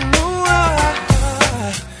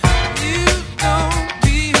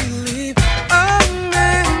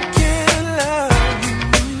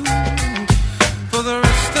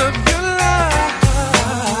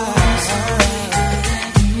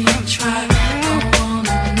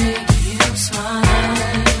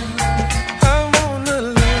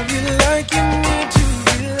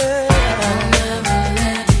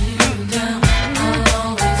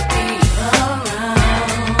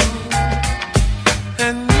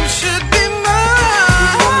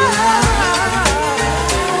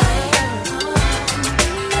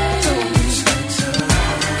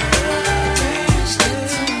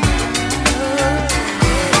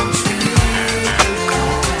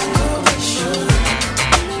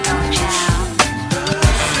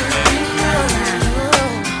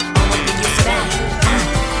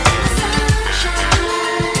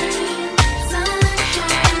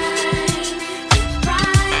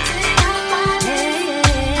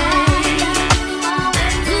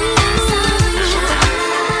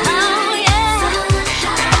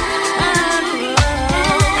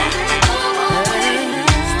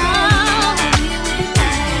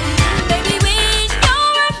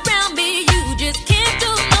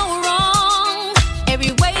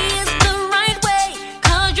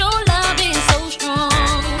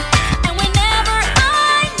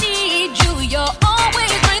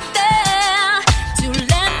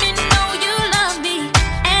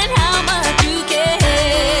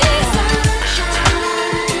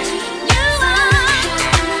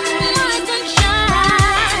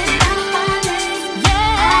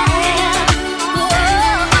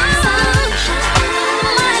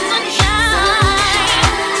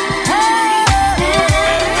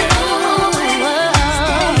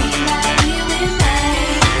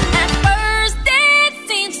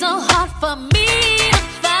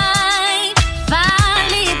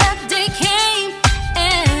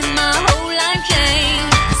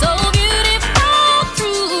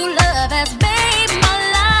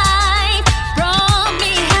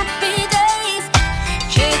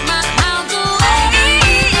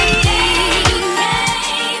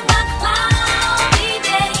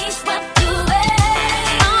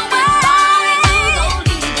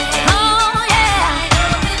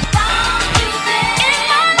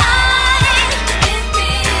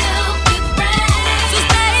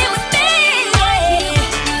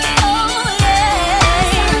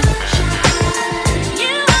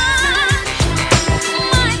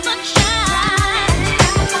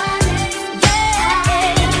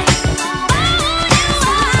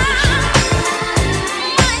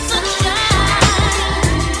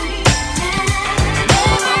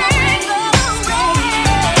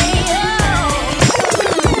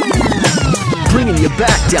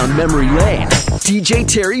down memory lane. DJ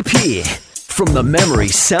Terry P from the Memory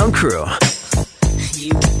Sound Crew.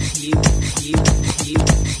 You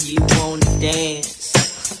wanna dance?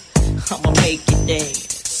 I'ma make you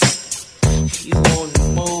dance. You wanna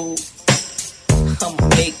move? I'ma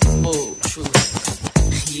make you move. True.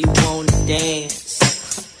 You wanna dance?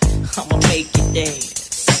 I'ma make you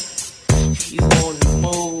dance. You wanna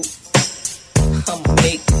move? I'ma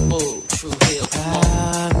make you move. True. Hell, come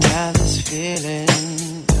on. I've got this feeling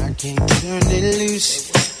I can't turn it loose.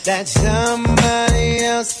 That somebody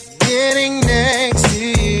else getting next to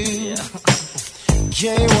you.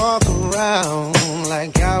 Can't walk around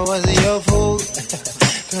like I was your fool.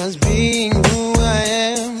 Cause being who I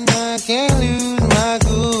am, I can't lose my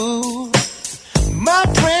cool. My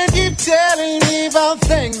friend keep telling me about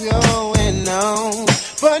things going on,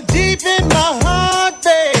 but deep in my heart,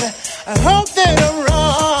 baby, I hope that I'm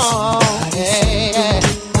wrong. Yeah.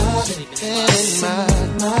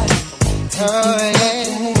 Oh,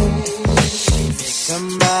 yeah.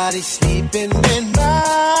 Somebody sleeping in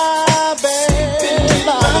my bed,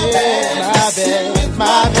 my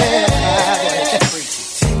bed.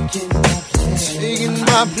 Taking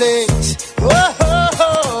my place.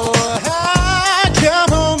 Whoa, I come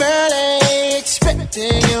home early,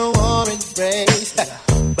 expecting a warm embrace,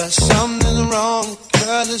 but something's wrong,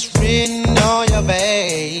 'cause it's written on your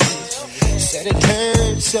face. Said it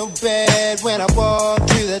hurt so bad when I walked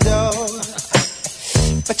through the door.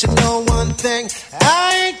 But you know one thing,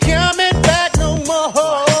 I ain't coming back no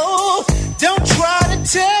more. Don't try to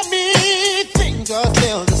tell me things are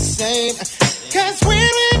still the same, 'cause when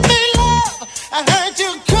we made love, I heard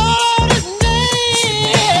you call his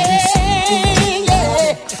name.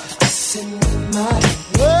 Yeah.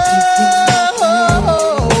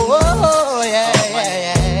 Oh, yeah,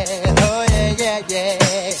 yeah. Oh, yeah, yeah,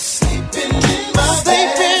 yeah. Sleeping in my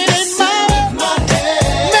head,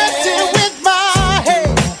 messing with my head.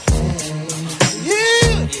 You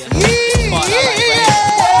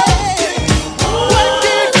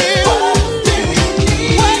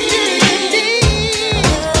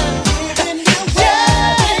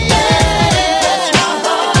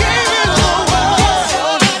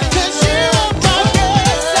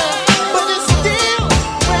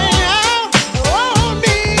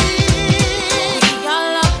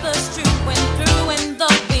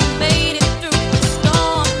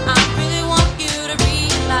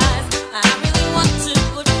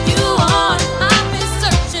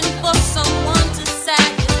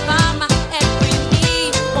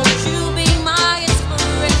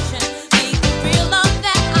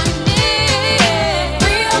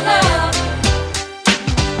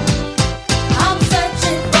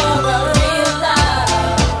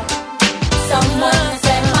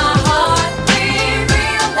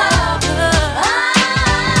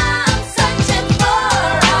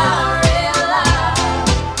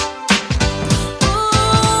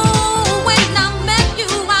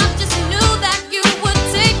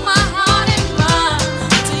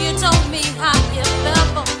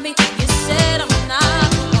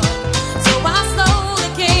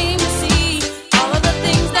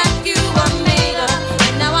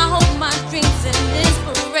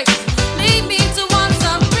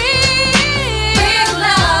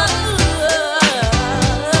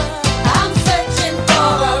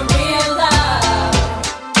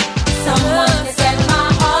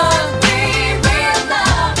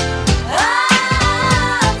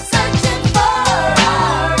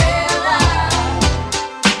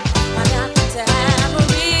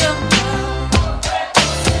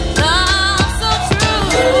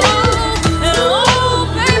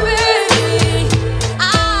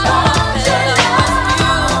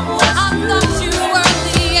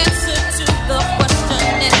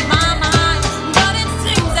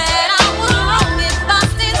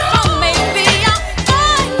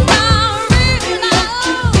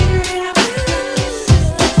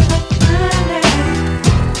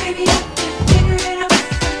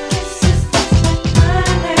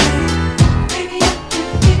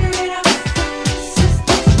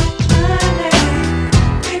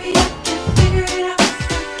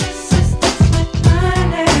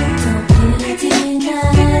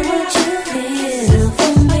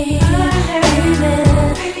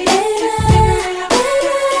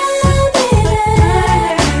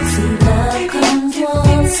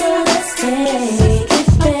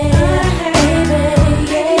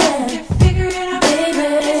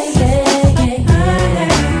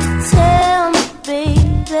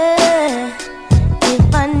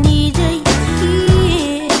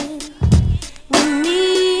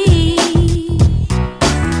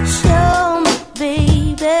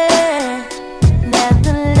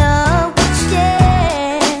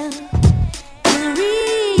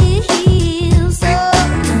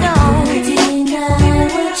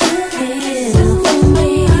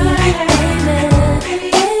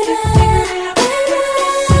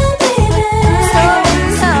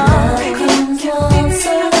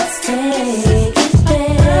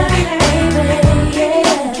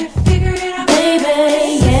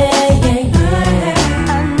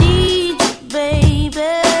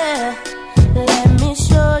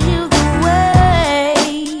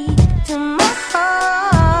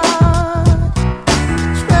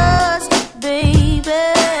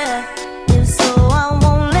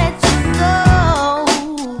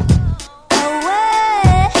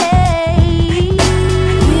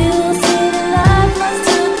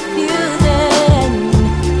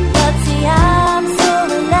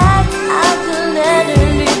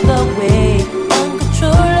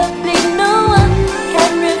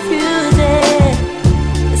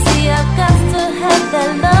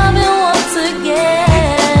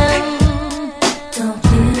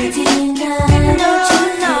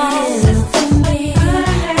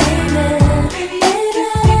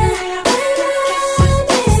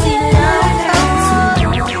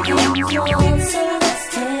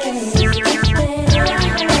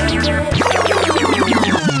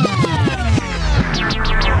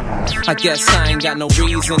I guess I ain't got no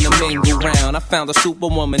reason to mingle round. I found a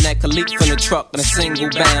superwoman that could leap from the truck in a single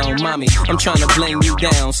bound. Mommy, I'm trying to bling you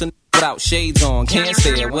down, so without shades on, can't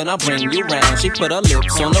stare when I bring you round. She put her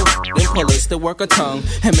lips on the then pull it to work her tongue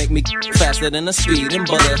and make me faster than a speeding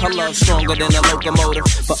bullet. Her love stronger than a locomotive,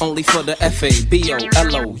 but only for the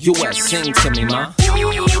FABOLOUS. Sing to me, ma.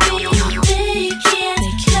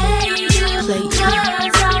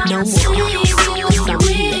 No more. I'm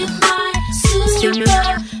here. See me?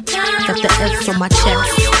 Got the F on my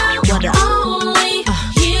chest. What up?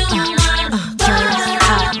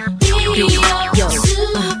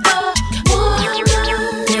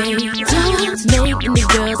 Making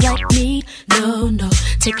girls like me, no.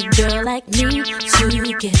 Take a girl like me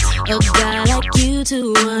to get a guy like you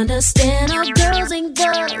to understand. All girls ain't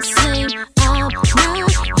the same. I'm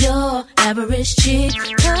not your average chick,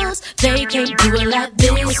 cause they can't do it like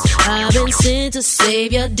this. I've been sent to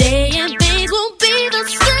save your day, and things won't be the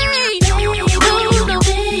same. No,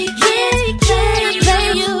 they can't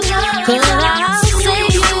play you, cause I'll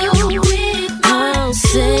save you. I'll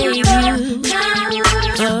save you.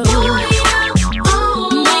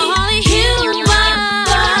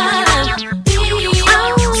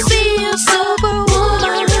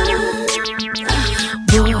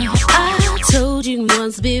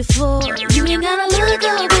 Before you ain't gotta look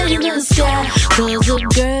up in the sky, cause the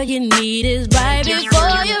girl you need is right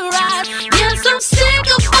before your eyes. Yes, I'm sick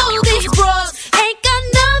of all these bros, ain't got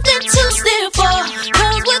nothing to stand for,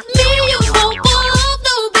 cause with me you won't fall off,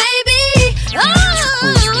 no baby. Oh,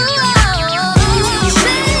 baby,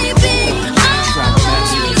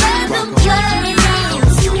 let them play you.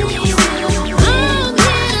 I'm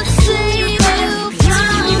here to save you from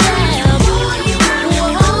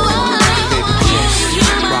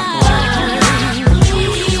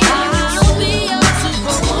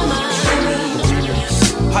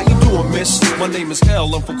My name is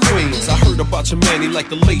L, I'm from Queens. I heard about your man, he like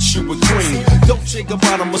the lace you with cream. Dolce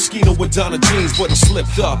Gabbana Moschino with Donna jeans, but he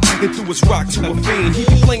slipped up and threw his rock to a fiend. He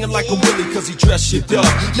be playing like a Willie cause he dressed shit up,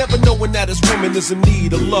 never knowing that his woman is in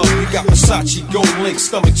need of love. He got Versace, gold link,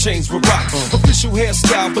 stomach chains with rocks. Official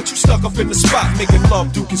hairstyle, but you stuck up in the spot. Making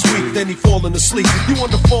love, Duke is weak, then he falling asleep. You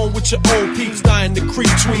on the phone with your old peeps, dying to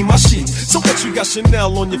creep between my sheets. So what you got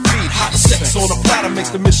Chanel on your feet? Hot sex on a platter makes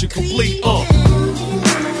the mission complete.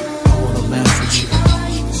 Laugh with you.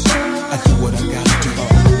 I do what I gotta do. I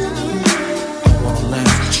wanna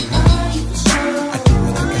laugh with you. I do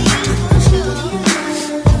what I gotta do.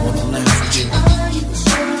 I wanna laugh with you.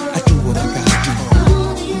 I do what I gotta do.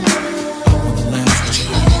 I wanna laugh with you.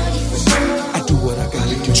 I do what I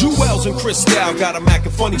gotta do. Jewels and Cristal got a Mac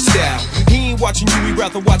and funny style. He ain't watching you, he'd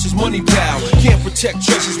rather watch his money pal. Can't protect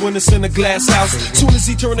treasures when it's in a glass house. Soon as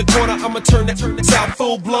he turn the corner, I'ma turn that out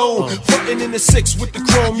full blown. Frontin' in the 6 with the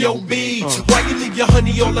chrome, yo B. Why you leave your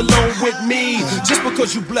honey all alone with me? Just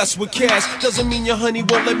because you blessed with cash doesn't mean your honey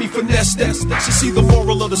won't let me finesse that. You see, the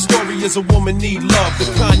moral of the story is a woman need love, the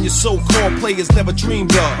kind your so-called players never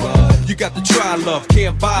dreamed of. You got to try love,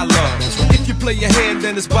 can't buy love. If you play your hand,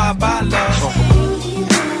 then it's bye-bye love.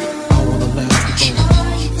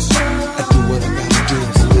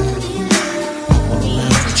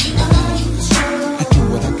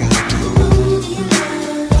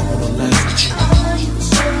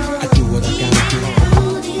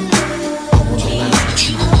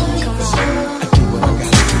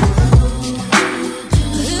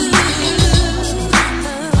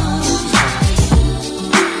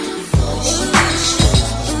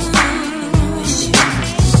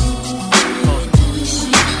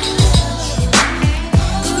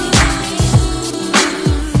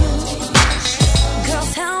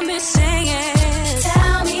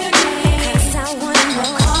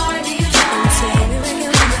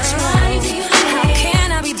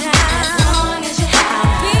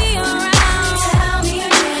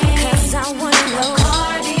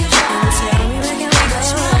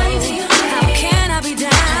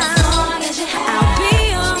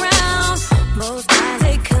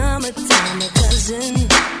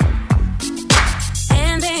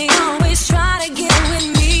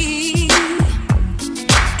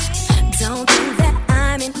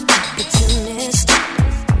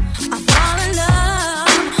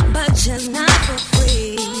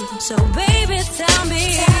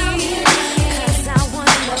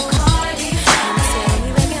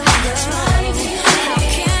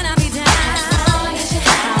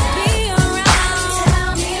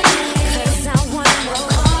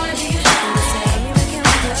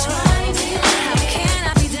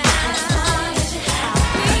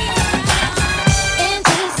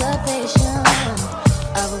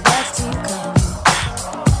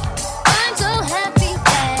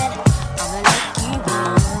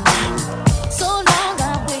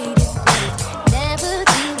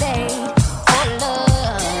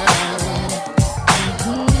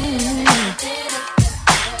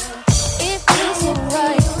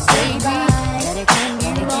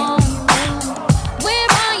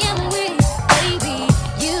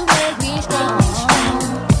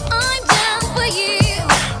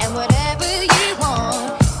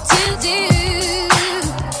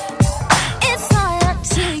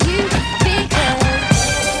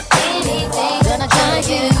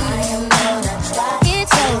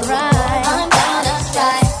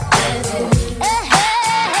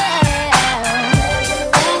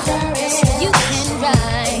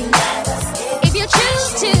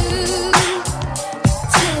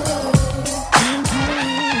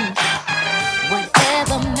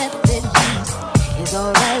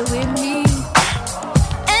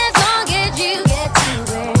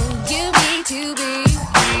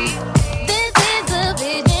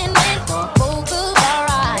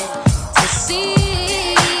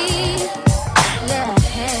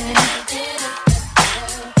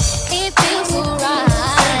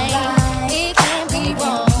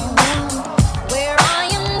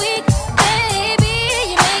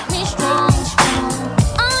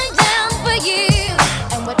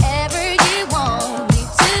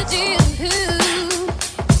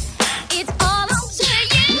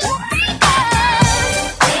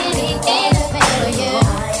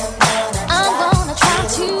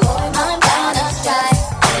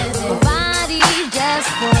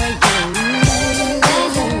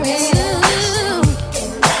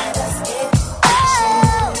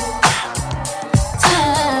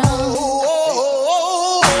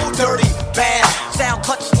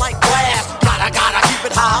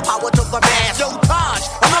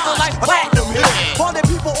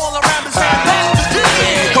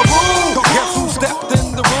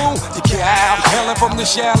 from the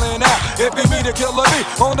Shaolin out. If you meet a killer B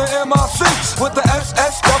on the MRC with the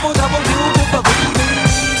SS double to the BD.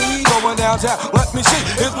 Going downtown, let me see,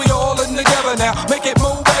 is we all in together now? Make it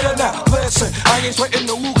move better now. Listen, I ain't sweating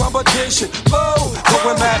no competition. Low,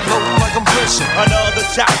 going mad low like I'm fishing. Another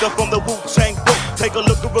chapter from the Wu-Tang book. Take a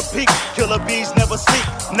look and repeat. Killer bees never sleep.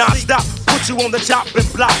 Non-stop, put you on the chopping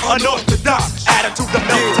block. Unorthodox, attitude the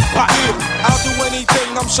melting pot. I'll do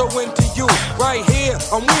anything, I'm so into you. Right here,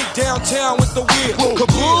 I'm weak downtown with the weird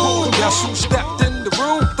kaboom. Guess who stepped in the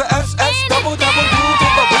room? The SS double to the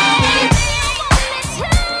BD.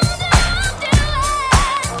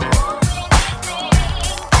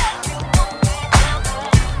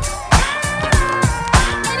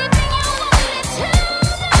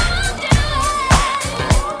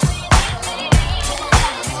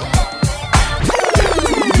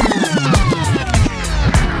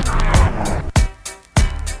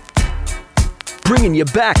 Bringing you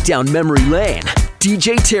back down memory lane,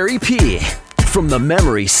 DJ Terry P. from the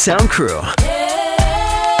Memory Sound Crew.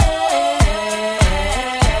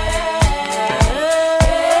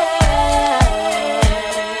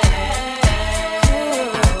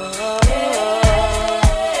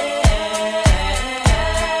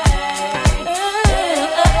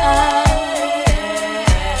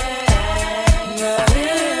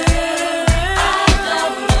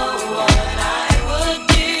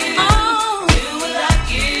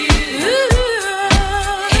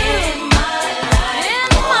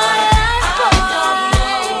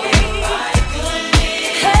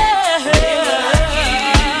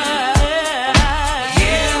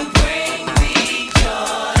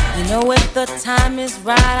 Time is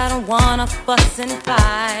right, I don't wanna fuss and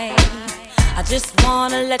fight. I just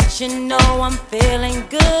wanna let you know I'm feeling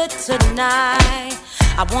good tonight.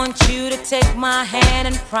 I want you to take my hand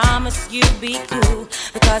and promise you'll be cool,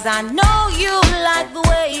 because I know you like the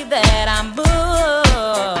way that I'm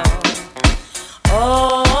moved.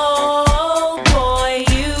 Oh boy,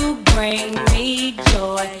 you bring me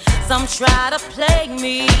joy. Some try to plague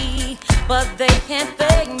me, but they can't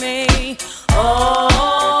fake me.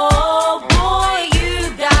 Oh boy,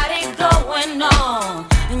 you got it going on,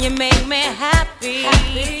 and you make me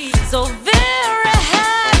happy, so very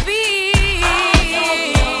happy.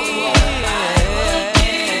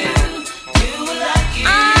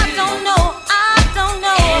 I don't know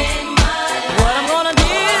what I'm gonna do.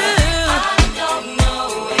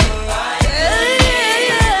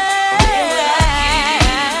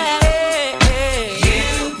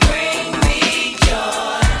 You bring me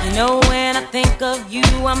joy. You know, when I think of you,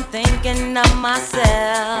 I'm thinking of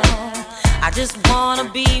myself. I just wanna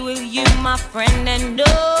be with you, my friend, and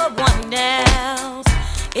no one else.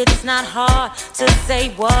 It's not hard to say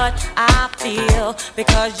what I feel,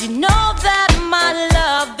 because you know that my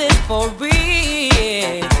love is for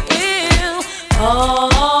real.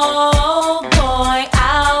 Oh boy,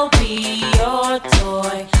 I'll be your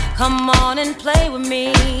toy. Come on and play with me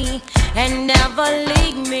and never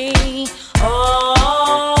leave me.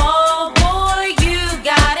 Oh boy, you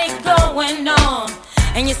got it going on,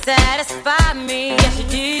 and you satisfy me. Yes, you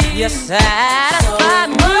do. You satisfy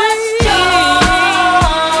me.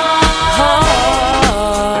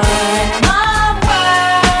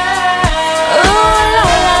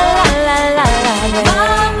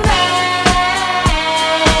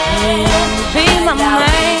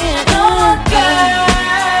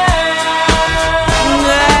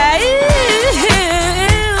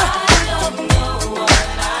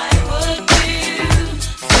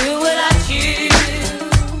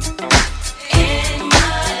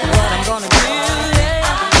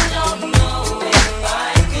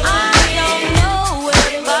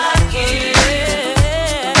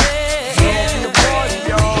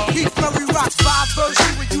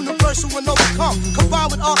 Combine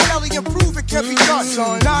with R. Kelly and prove it can be done.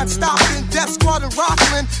 Non-stop in Death Squad and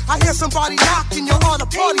Rockland. I hear somebody knocking, you're on a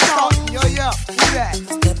party starting. Yo, who that?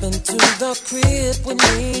 Step into the crib with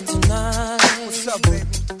me tonight. What's up, baby?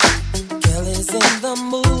 Kelly's in the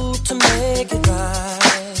mood to make it right.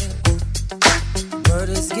 Word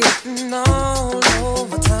is getting all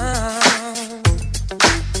over town.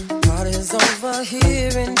 Party's over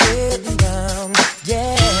here and getting down.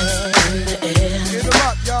 Yeah. Get 'em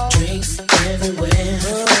up, y'all. Drinks everywhere.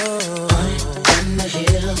 On the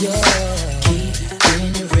hill. Yeah.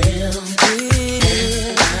 Keeping it real.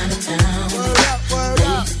 Every kind of town. Word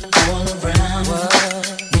up. All around.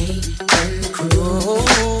 Me and the crew.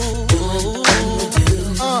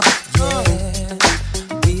 Yeah.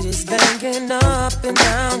 Beat is banging up and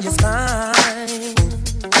down your spine.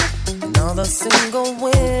 And all the single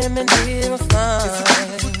women here are fine.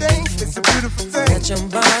 It's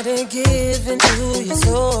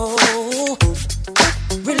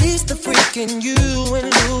in you and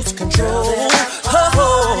lose control.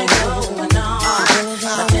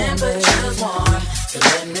 My temperature's warm, so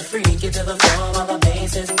let me freak you to the floor while the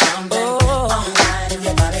bass is pumping. All night if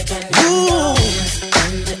your body can dance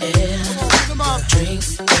in the air,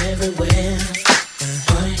 drinks everywhere,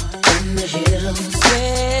 point in the hills,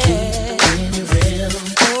 keep it real,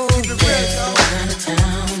 out of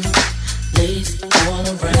town, ladies all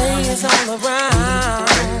around,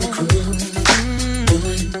 the crew,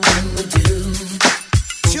 doing what we do.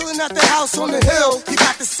 Chilling at the house on the hill, you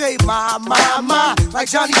got to say my, like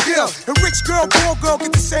Johnny Gill. And rich girl, poor girl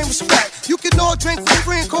get the same respect. You can all drink for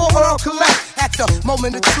free and call Earl Collect. At the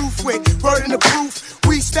moment of truth with word in the proof,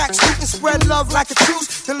 we stack, shoot and spread love like a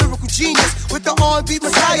truce. The lyrical genius with the R&B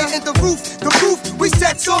Messiah and the roof we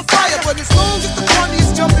set on fire. But as long as the party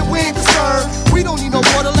is jumping, we ain't concerned. We don't need no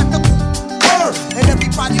water, let the burn. And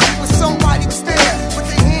everybody with somebody was there, with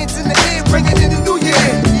their hands in the air, bringing in the new year.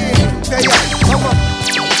 Yeah, there you come on.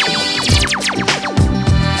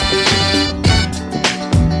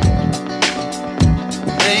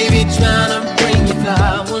 Baby, tryna bring you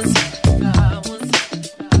flowers.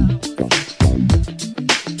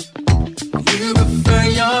 You prefer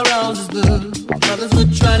your roses blue. Others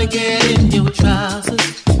would try to get in your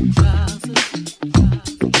trousers.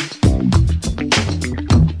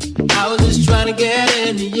 I was just trying to get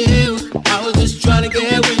into you. I was just trying to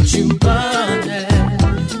get with you, honest.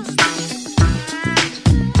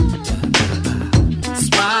 That's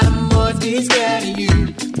why the boys get scared of you.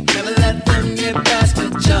 Never let them get past the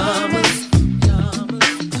jumpers.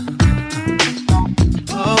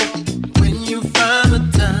 Oh, when you find the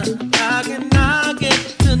time, how can I get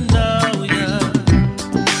to know you?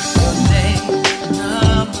 Your name,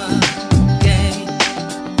 number, game.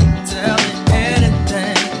 Tell me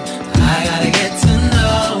anything. I gotta get to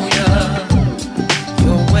know you.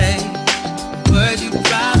 Your way, words you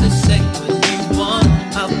probably say when you want.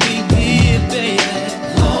 I'll be here, baby,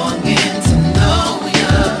 longing to know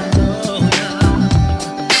you.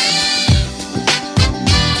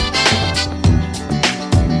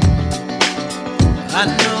 I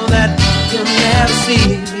know that you'll never see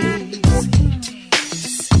me.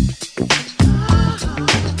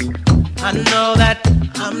 I know that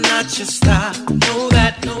I'm not your style. Know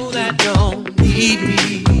that you don't need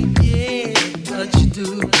me. Yeah, but you do.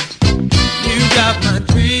 You got my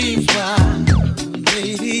dreams wild.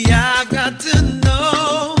 Baby, I got to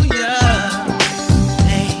know ya.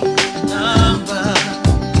 Name, number,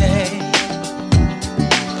 day.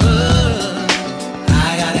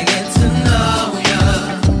 I gotta get to know ya.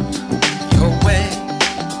 Your way,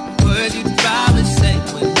 words you probably say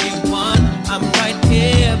when you want. I'm right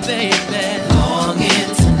here, baby, longing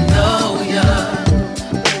to know ya.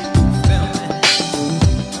 Feel me?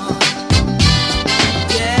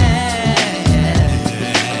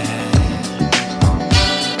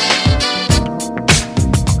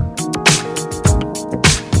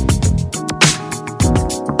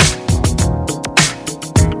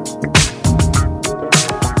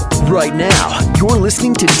 Right now, you're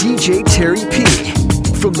listening to DJ Terry P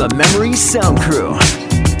from the Memory Sound Crew.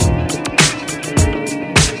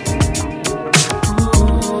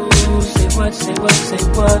 Ooh, say what, say what, say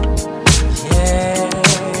what? Yeah,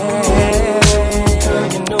 girl,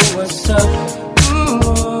 you know what's up.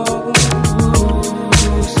 Ooh,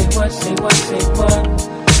 say what, say what, say what?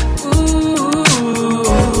 Ooh,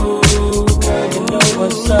 girl, you know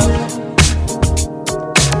what's up.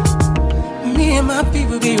 Me and my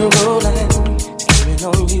people be rolling, screaming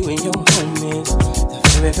on you and your homies.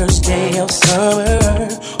 The very first day of summer,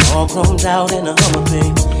 all grown out in a Hummer,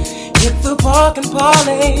 babe. Hit the park and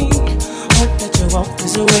parlay. Hope that you walk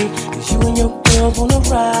this away, 'cause you and your girl wanna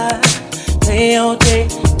ride. Play all day,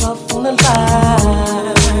 puff on the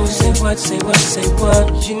line. Say what, say what, say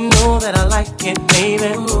what? You know that I like it,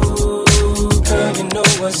 baby. Ooh, girl, you know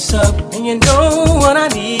what's up, and you know what I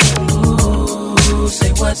need. Ooh,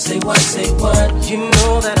 say what, say what, say what? You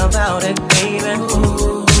know that I'm about it, baby.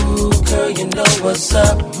 Ooh, girl, you know what's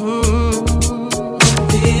up. I'm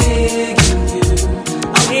digging you,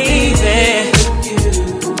 baby.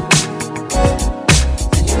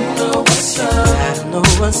 And you know what's up. I know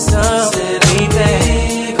what's up, baby.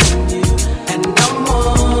 And I'm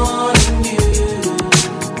wanting you.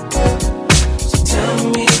 So tell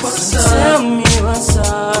me what's up. Tell me what's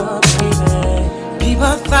up, baby.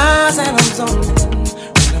 People thighs and I'm zoning.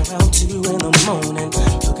 Around 2 in the morning,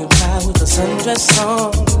 looking fly with the sundress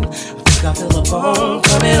on. I think I feel a bone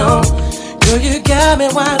coming on. Girl, you got me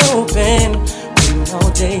wide open, waiting all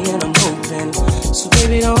day and I'm hoping. So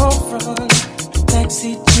baby, don't front,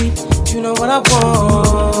 backseat Jeep, you know what I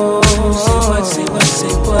want. Say what, say what,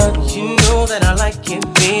 say what? You know that I like it,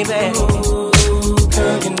 baby. Ooh,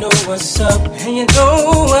 know what's up, and you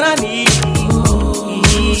know what I need.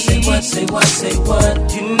 Ooh, say what, say what, say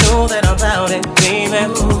what. You know that I'm about it, baby.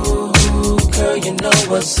 Ooh, girl, you know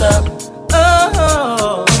what's up.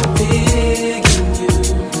 Oh, big in you,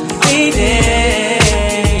 baby.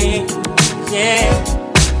 Yeah,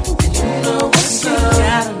 and you know what's up. You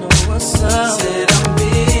gotta know what's up. Said I'm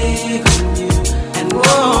big on you and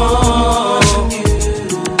want you.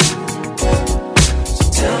 So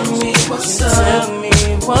tell me what's up. Tell me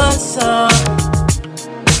what's up.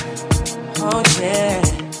 Oh yeah.